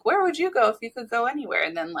time. Like, where would you go if you could go anywhere?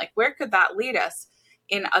 And then like, where could that lead us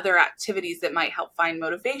in other activities that might help find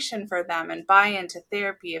motivation for them and buy into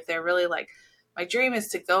therapy if they're really like, my dream is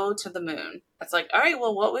to go to the moon. That's like, all right,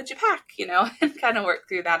 well, what would you pack, and kind of work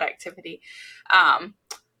through that activity.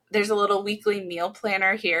 There's a little weekly meal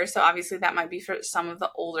planner here. So obviously that might be for some of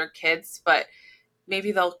the older kids, but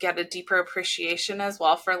maybe they'll get a deeper appreciation as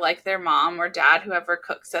well for like their mom or dad, whoever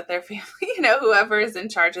cooks at their family, whoever is in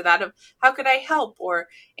charge of that, of how could I help or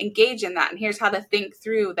engage in that? And here's how to think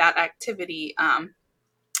through that activity and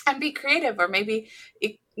be creative. Or maybe,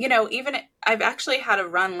 even I've actually had a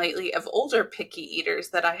run lately of older picky eaters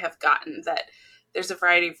that I have gotten that there's a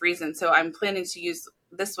variety of reasons. So I'm planning to use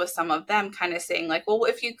this with some of them, kind of saying like, well,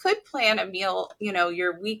 if you could plan a meal,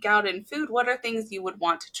 your week out in food, what are things you would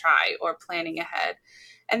want to try, or planning ahead.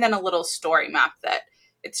 And then a little story map that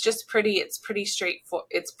it's pretty straightforward.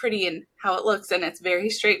 It's pretty in how it looks, and it's very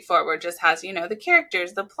straightforward, just has, the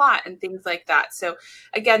characters, the plot, and things like that. So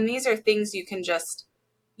again, these are things you can just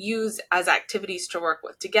use as activities to work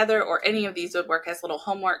with together, or any of these would work as little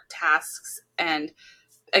homework tasks. And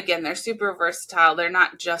again, they're super versatile. They're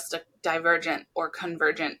not just a divergent or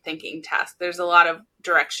convergent thinking task. There's a lot of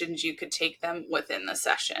directions you could take them within the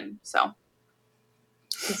session. So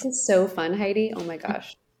This is so fun, Heidi. Oh my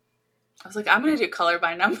gosh. I was like, I'm going to do color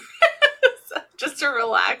by number just to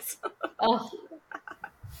relax. Oh,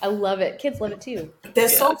 I love it. Kids love it too. They're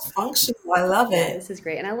so functional. I love it. This is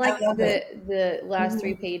great. And I like the last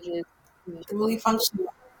 3 pages. They're really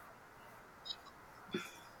functional.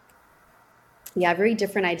 Yeah, very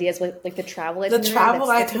different ideas. Like the travel The itinerary. travel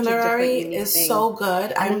That's such a different, itinerary unique is thing. so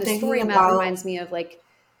good. And I'm then the story thinking map about reminds me of like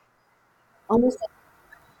almost.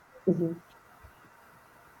 Mhm.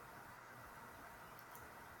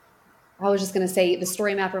 I was just going to say the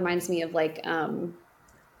story map reminds me of like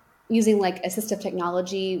using like assistive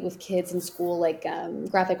technology with kids in school, like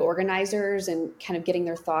graphic organizers, and kind of getting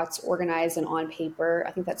their thoughts organized and on paper.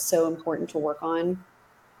 I think that's so important to work on.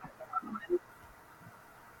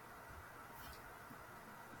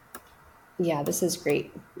 Yeah, this is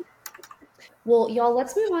great. Well, y'all,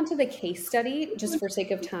 let's move on to the case study just for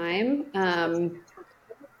sake of time.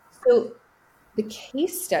 So the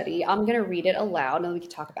case study, I'm going to read it aloud and then we can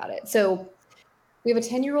talk about it. So we have a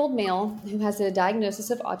 10-year-old male who has a diagnosis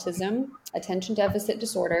of autism, attention deficit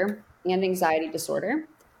disorder, and anxiety disorder.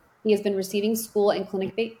 He has been receiving school and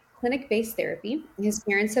clinic-based therapy. His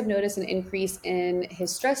parents have noticed an increase in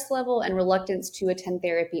his stress level and reluctance to attend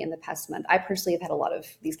therapy in the past month. I personally have had a lot of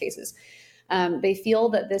these cases. They feel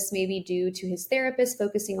that this may be due to his therapist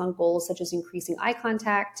focusing on goals such as increasing eye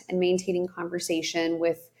contact and maintaining conversation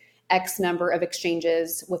with X number of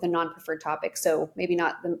exchanges with a non-preferred topic. So maybe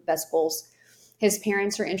not the best goals. His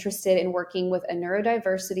parents are interested in working with a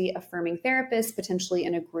neurodiversity affirming therapist, potentially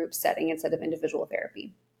in a group setting instead of individual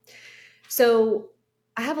therapy. So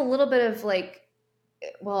I have a little bit of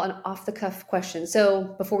an off the cuff question.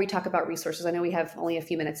 So before we talk about resources, I know we have only a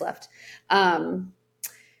few minutes left.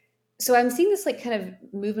 So I'm seeing this kind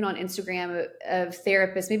of movement on Instagram of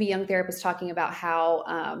therapists, maybe young therapists, talking about how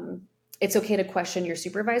it's okay to question your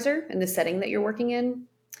supervisor in the setting that you're working in.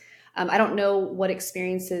 I don't know what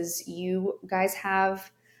experiences you guys have,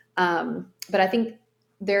 but I think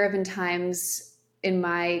there have been times in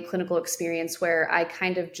my clinical experience where I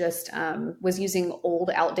kind of just was using old,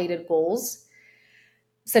 outdated goals,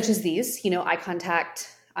 such as these, eye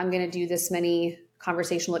contact. I'm going to do this many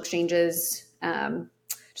conversational exchanges,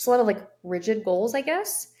 just a lot of rigid goals, I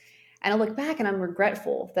guess. And I look back and I'm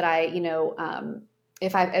regretful that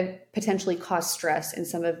if I've potentially caused stress in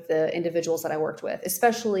some of the individuals that I worked with,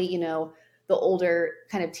 especially, the older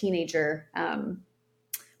kind of teenager,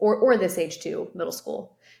 or this age too, middle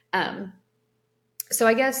school. So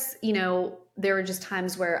I guess, there were just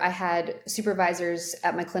times where I had supervisors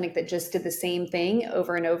at my clinic that just did the same thing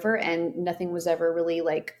over and over, and nothing was ever really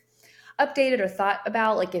updated or thought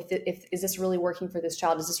about. If is this really working for this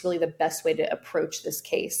child? Is this really the best way to approach this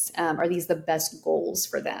case? Are these the best goals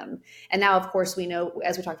for them? And now, of course, we know,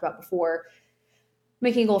 as we talked about before,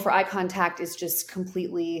 making a goal for eye contact is just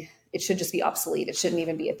completely, it should just be obsolete. It shouldn't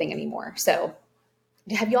even be a thing anymore. So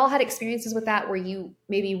have you all had experiences with that where you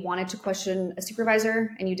maybe wanted to question a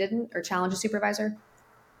supervisor and you didn't, or challenge a supervisor?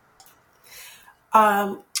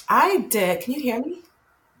 I did. Can you hear me?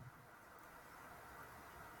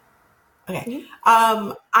 Okay.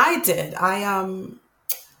 I did.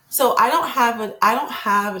 So I don't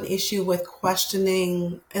have an issue with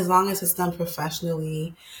questioning as long as it's done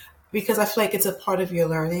professionally, because I feel like it's a part of your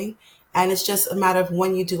learning, and it's just a matter of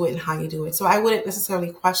when you do it and how you do it. So I wouldn't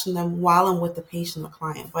necessarily question them while I'm with the patient or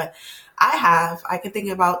client, but I can think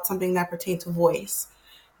about something that pertained to voice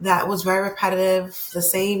that was very repetitive, the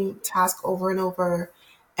same task over and over.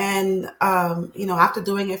 And, after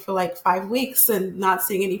doing it for 5 weeks and not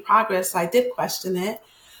seeing any progress, I did question it.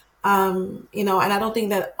 And I don't think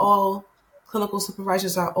that all clinical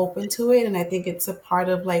supervisors are open to it. And I think it's a part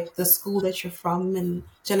of the school that you're from and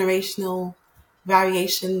generational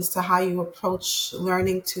variations to how you approach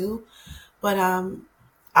learning too. But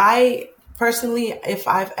I personally, if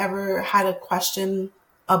I've ever had a question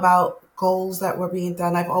about goals that were being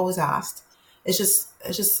done, I've always asked. It's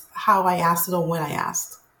just how I asked it or when I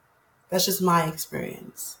asked. That's just my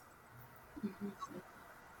experience.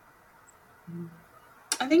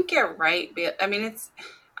 I think you're right. I mean,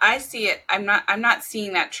 I see it. I'm not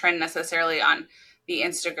seeing that trend necessarily on the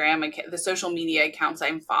Instagram, the social media accounts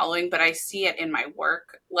I'm following, but I see it in my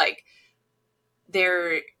work.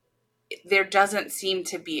 There doesn't seem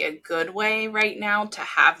to be a good way right now to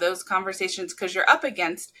have those conversations, because you're up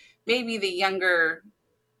against maybe the younger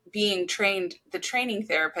being trained. The training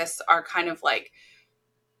therapists are kind of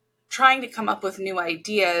trying to come up with new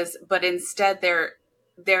ideas, but instead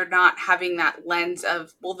they're not having that lens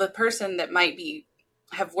of, well, the person that might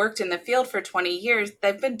have worked in the field for 20 years,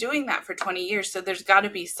 they've been doing that for 20 years. So there's got to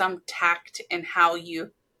be some tact in how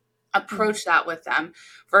you approach that with them,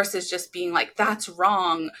 versus just being that's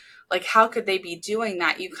wrong. How could they be doing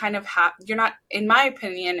that? You kind of you're not, in my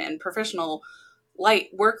opinion, and professional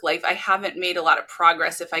work life, I haven't made a lot of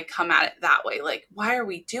progress if I come at it that way. Why are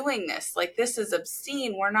we doing this? This is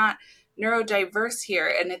obscene. We're not neurodiverse here.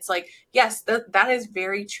 And it's yes, that is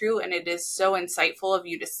very true. And it is so insightful of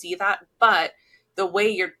you to see that. But the way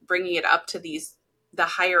you're bringing it up to the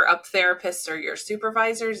higher up therapists or your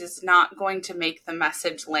supervisors is not going to make the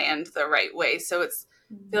message land the right way. So I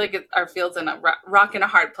feel like our field's in a rock and a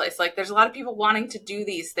hard place. There's a lot of people wanting to do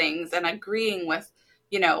these things and agreeing with,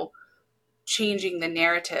 changing the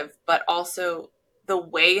narrative, but also the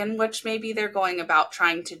way in which maybe they're going about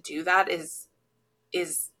trying to do that is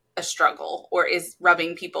a struggle, or is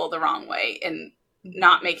rubbing people the wrong way and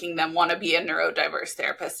not making them want to be a neurodiverse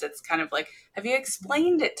therapist. It's kind of have you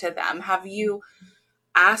explained it to them? Have you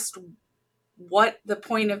asked what the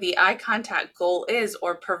point of the eye contact goal is,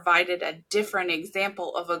 or provided a different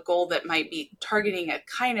example of a goal that might be targeting a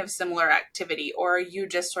kind of similar activity? Or are you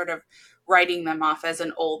just sort of writing them off as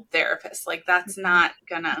an old therapist? That's not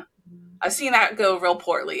gonna, I've seen that go real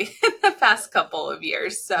poorly in the past couple of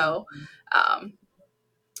years. So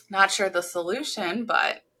not sure the solution,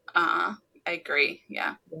 but I agree.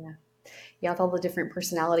 Yeah, with all the different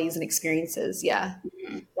personalities and experiences. Yeah.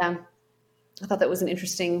 Mm-hmm. Yeah. I thought that was an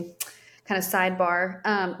interesting kind of sidebar.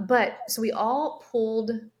 But so we all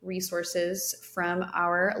pulled resources from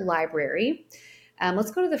our library.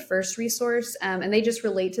 Let's go to the first resource, and they just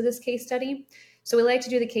relate to this case study. So we like to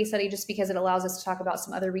do the case study just because it allows us to talk about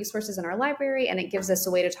some other resources in our library, and it gives us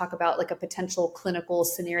a way to talk about like a potential clinical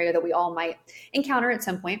scenario that we all might encounter at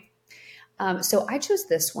some point. So I chose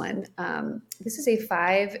this one. This is a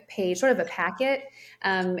 5-page sort of a packet.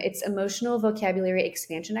 It's emotional vocabulary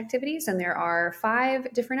expansion activities, and there are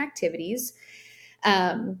 5 different activities.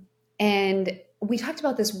 And we talked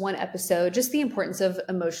about this one episode, just the importance of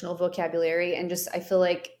emotional vocabulary. And just, I feel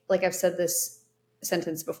like I've said this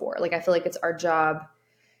sentence before, like, I feel like it's our job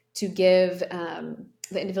to give the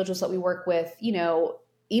individuals that we work with,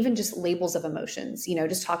 even just labels of emotions,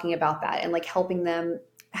 just talking about that and like helping them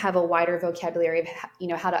have a wider vocabulary of,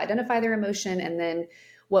 how to identify their emotion and then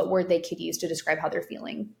what word they could use to describe how they're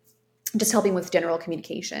feeling, just helping with general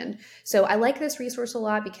communication. So I like this resource a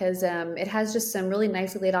lot because it has just some really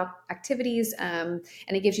nicely laid out activities, and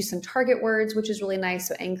it gives you some target words, which is really nice.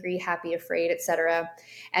 So angry, happy, afraid, etc.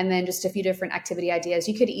 And then just a few different activity ideas.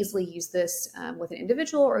 You could easily use this with an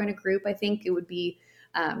individual or in a group. I think it would be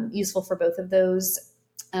useful for both of those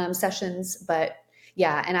sessions. But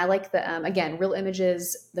yeah, and I like the, again, real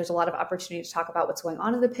images. There's a lot of opportunity to talk about what's going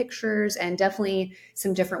on in the pictures and definitely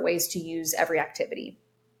some different ways to use every activity.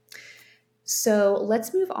 So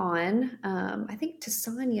let's move on. I think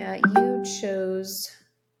Tasanya, you chose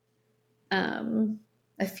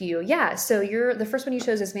a few. Yeah, so the first one you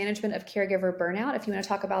chose is management of caregiver burnout. If you want to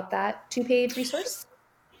talk about that 2-page resource.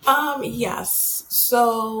 Yes.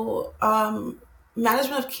 So,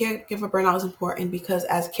 management of caregiver burnout is important because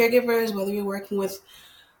as caregivers, whether you're working with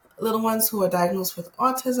little ones who are diagnosed with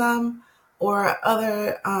autism or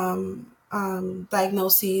other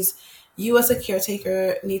diagnoses, you as a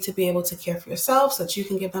caretaker need to be able to care for yourself so that you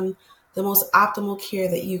can give them the most optimal care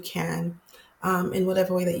that you can in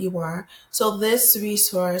whatever way that you are. So this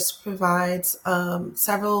resource provides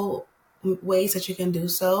several ways that you can do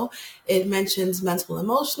so. It mentions mental and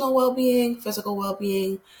emotional well-being, physical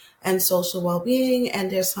well-being, and social well-being.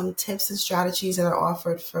 And there's some tips and strategies that are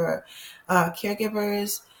offered for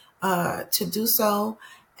caregivers to do so,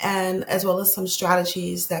 and as well as some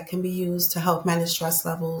strategies that can be used to help manage stress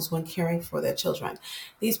levels when caring for their children.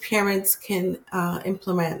 These parents can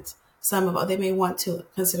implement they may want to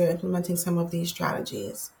consider implementing some of these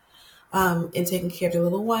strategies in taking care of their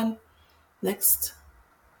little one. Next.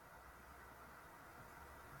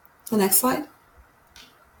 The next slide.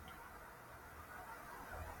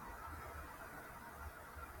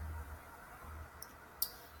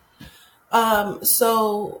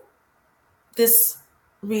 So this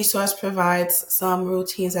resource provides some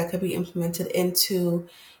routines that could be implemented into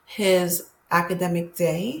his academic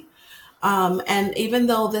day. And even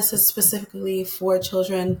though this is specifically for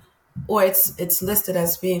children, or it's listed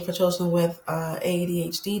as being for children with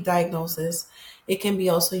ADHD diagnosis, it can be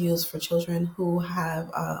also used for children who have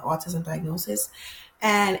autism diagnosis.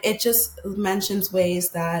 And it just mentions ways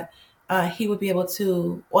that he would be able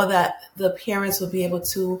to, or that the parents would be able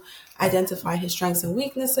to identify his strengths and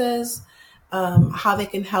weaknesses, how they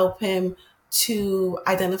can help him to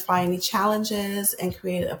identify any challenges and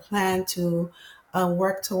create a plan to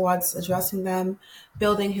work towards addressing them,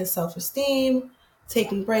 building his self-esteem,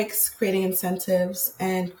 taking breaks, creating incentives,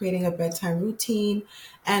 and creating a bedtime routine,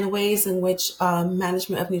 and ways in which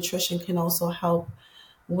management of nutrition can also help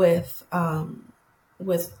with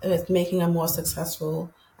with making a more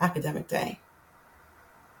successful academic day.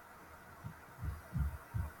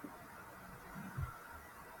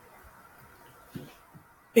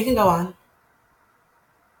 We can go on.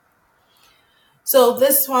 So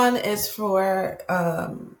this one is for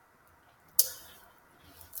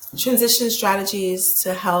transition strategies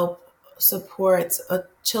to help support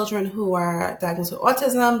children who are diagnosed with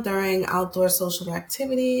autism during outdoor social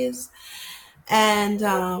activities. And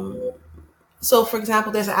so, for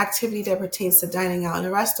example, there's an activity that pertains to dining out in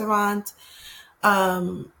a restaurant,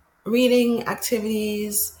 reading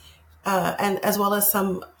activities, and as well as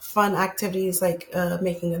some fun activities like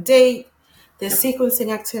making a date. There's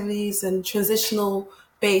sequencing activities and transitional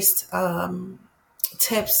based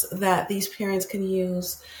tips that these parents can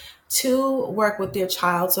use to work with their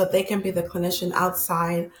child so that they can be the clinician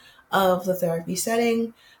outside of the therapy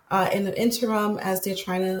setting in the interim as they're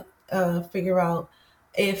trying to figure out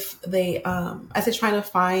if they, as they're trying to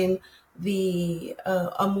find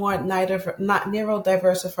a more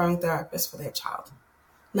neurodiverse referring therapist for their child.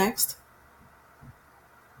 Next.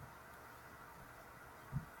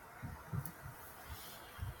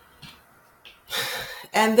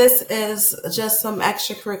 And this is just some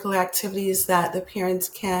extracurricular activities that the parents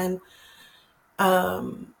can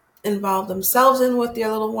involve themselves in with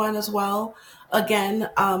their little one as well. Again,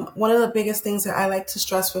 one of the biggest things that I like to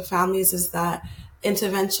stress for families is that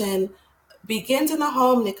intervention begins in the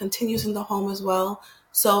home and it continues in the home as well.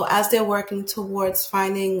 So as they're working towards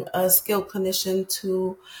finding a skilled clinician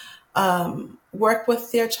to work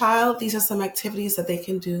with their child, these are some activities that they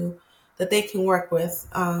can do, that they can work with,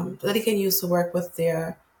 that they can use to work with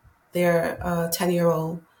their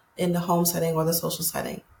 10-year-old in the home setting or the social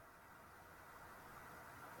setting.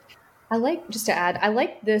 I like, just to add, I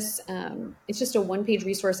like this. It's just a one-page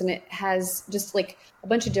resource and it has just like a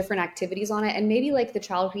bunch of different activities on it. And maybe like the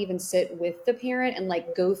child could even sit with the parent and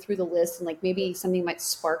like go through the list and like maybe something might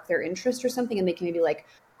spark their interest or something. And they can maybe like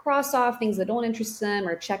cross off things that don't interest them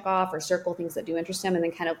or check off or circle things that do interest them and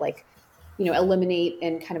then kind of like, eliminate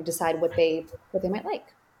and kind of decide what they might like.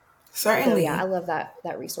 So yeah, I Certainly. love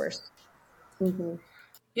that resource. Hmm.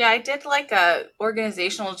 Yeah, I did like a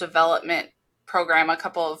organizational development program a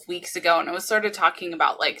couple of weeks ago, and it was sort of talking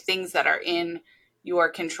about like things that are in your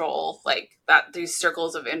control, like that these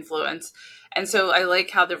circles of influence. And so I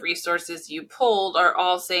like how the resources you pulled are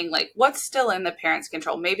all saying like what's still in the parents'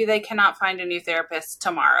 control. Maybe they cannot find a new therapist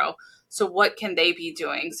tomorrow. So what can they be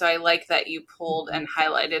doing? So I like that you pulled and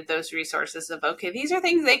highlighted those resources of okay, these are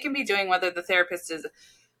things they can be doing whether the therapist is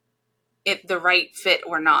it the right fit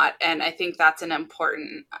or not. And I think that's an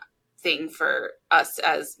important thing for us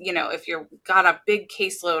as, if you've got a big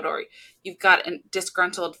caseload or you've got a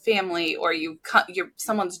disgruntled family or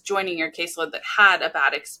someone's joining your caseload that had a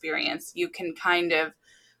bad experience, you can kind of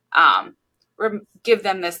um, give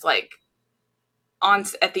them this like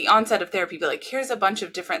at the onset of therapy, be like, here's a bunch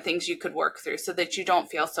of different things you could work through so that you don't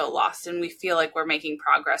feel so lost. And we feel like we're making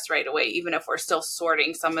progress right away, even if we're still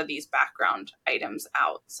sorting some of these background items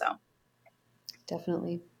out. So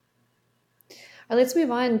Definitely. All right, let's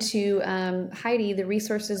move on to Heidi, the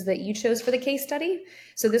resources that you chose for the case study.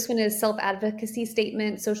 So this one is self-advocacy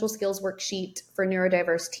statement, social skills worksheet for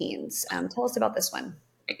neurodiverse teens. Tell us about this one.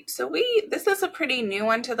 right. So this is a pretty new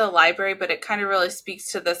one to the library, but it kind of really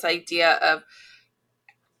speaks to this idea of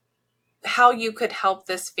how you could help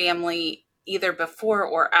this family either before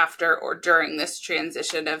or after or during this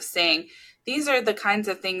transition of saying, these are the kinds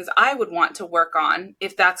of things I would want to work on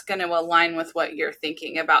if that's going to align with what you're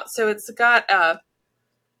thinking about. So it's a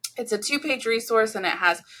 2-page resource and it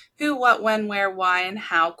has who, what, when, where, why, and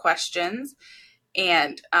how questions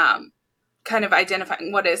and kind of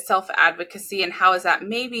identifying what is self-advocacy and how is that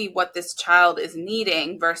maybe what this child is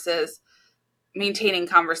needing versus maintaining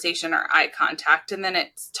conversation or eye contact. And then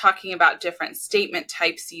it's talking about different statement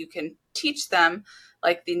types you can teach them,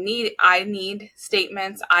 like I need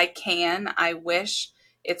statements, I can, I wish,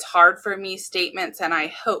 it's hard for me statements, and I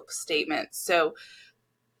hope statements. So,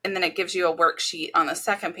 and then it gives you a worksheet on the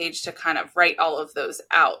second page to kind of write all of those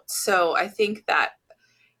out. So I think that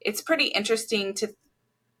it's pretty interesting to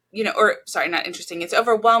or sorry, not interesting. It's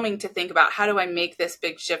overwhelming to think about how do I make this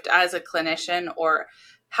big shift as a clinician, or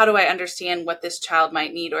how do I understand what this child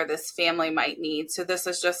might need or this family might need? So this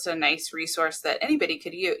is just a nice resource that anybody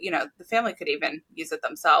could use. The family could even use it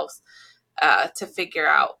themselves to figure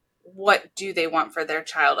out what do they want for their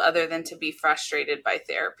child other than to be frustrated by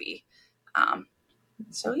therapy.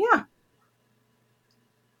 So yeah.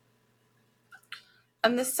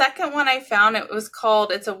 And the second one I found,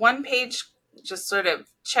 it's a 1-page, just sort of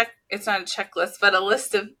it's not a checklist, but a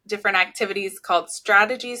list of different activities called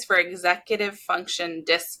Strategies for Executive Function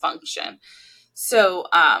Dysfunction. So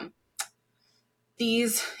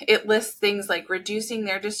it lists things like reducing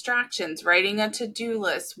their distractions, writing a to-do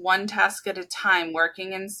list, one task at a time,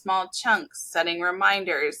 working in small chunks, setting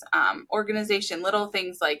reminders, organization, little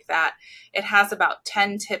things like that. It has about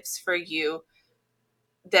 10 tips for you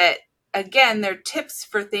that, again, they're tips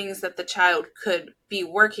for things that the child could be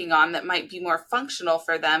working on that might be more functional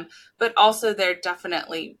for them, but also they're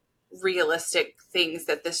definitely realistic things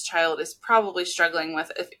that this child is probably struggling with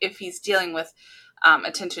if he's dealing with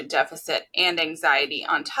attention deficit and anxiety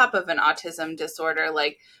on top of an autism disorder.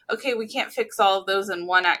 Like, okay, we can't fix all of those in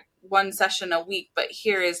one session a week, but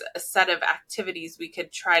here is a set of activities we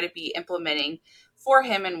could try to be implementing for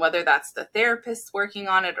him. And whether that's the therapist working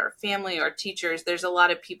on it or family or teachers, there's a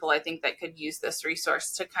lot of people I think that could use this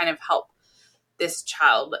resource to kind of help this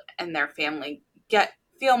child and their family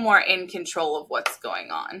feel more in control of what's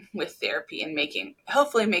going on with therapy and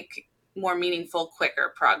hopefully make more meaningful,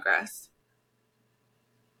 quicker progress.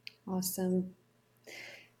 Awesome.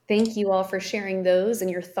 Thank you all for sharing those and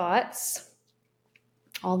your thoughts,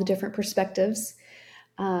 all the different perspectives.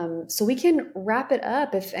 So we can wrap it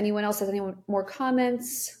up. If anyone else has any more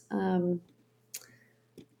comments,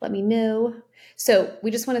 let me know. So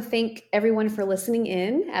we just want to thank everyone for listening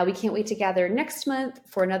in. We can't wait to gather next month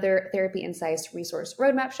for another Therapy Insights Resource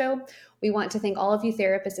Roadmap show. We want to thank all of you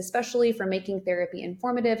therapists, especially for making therapy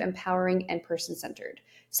informative, empowering, and person-centered.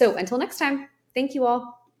 So until next time, thank you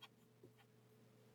all.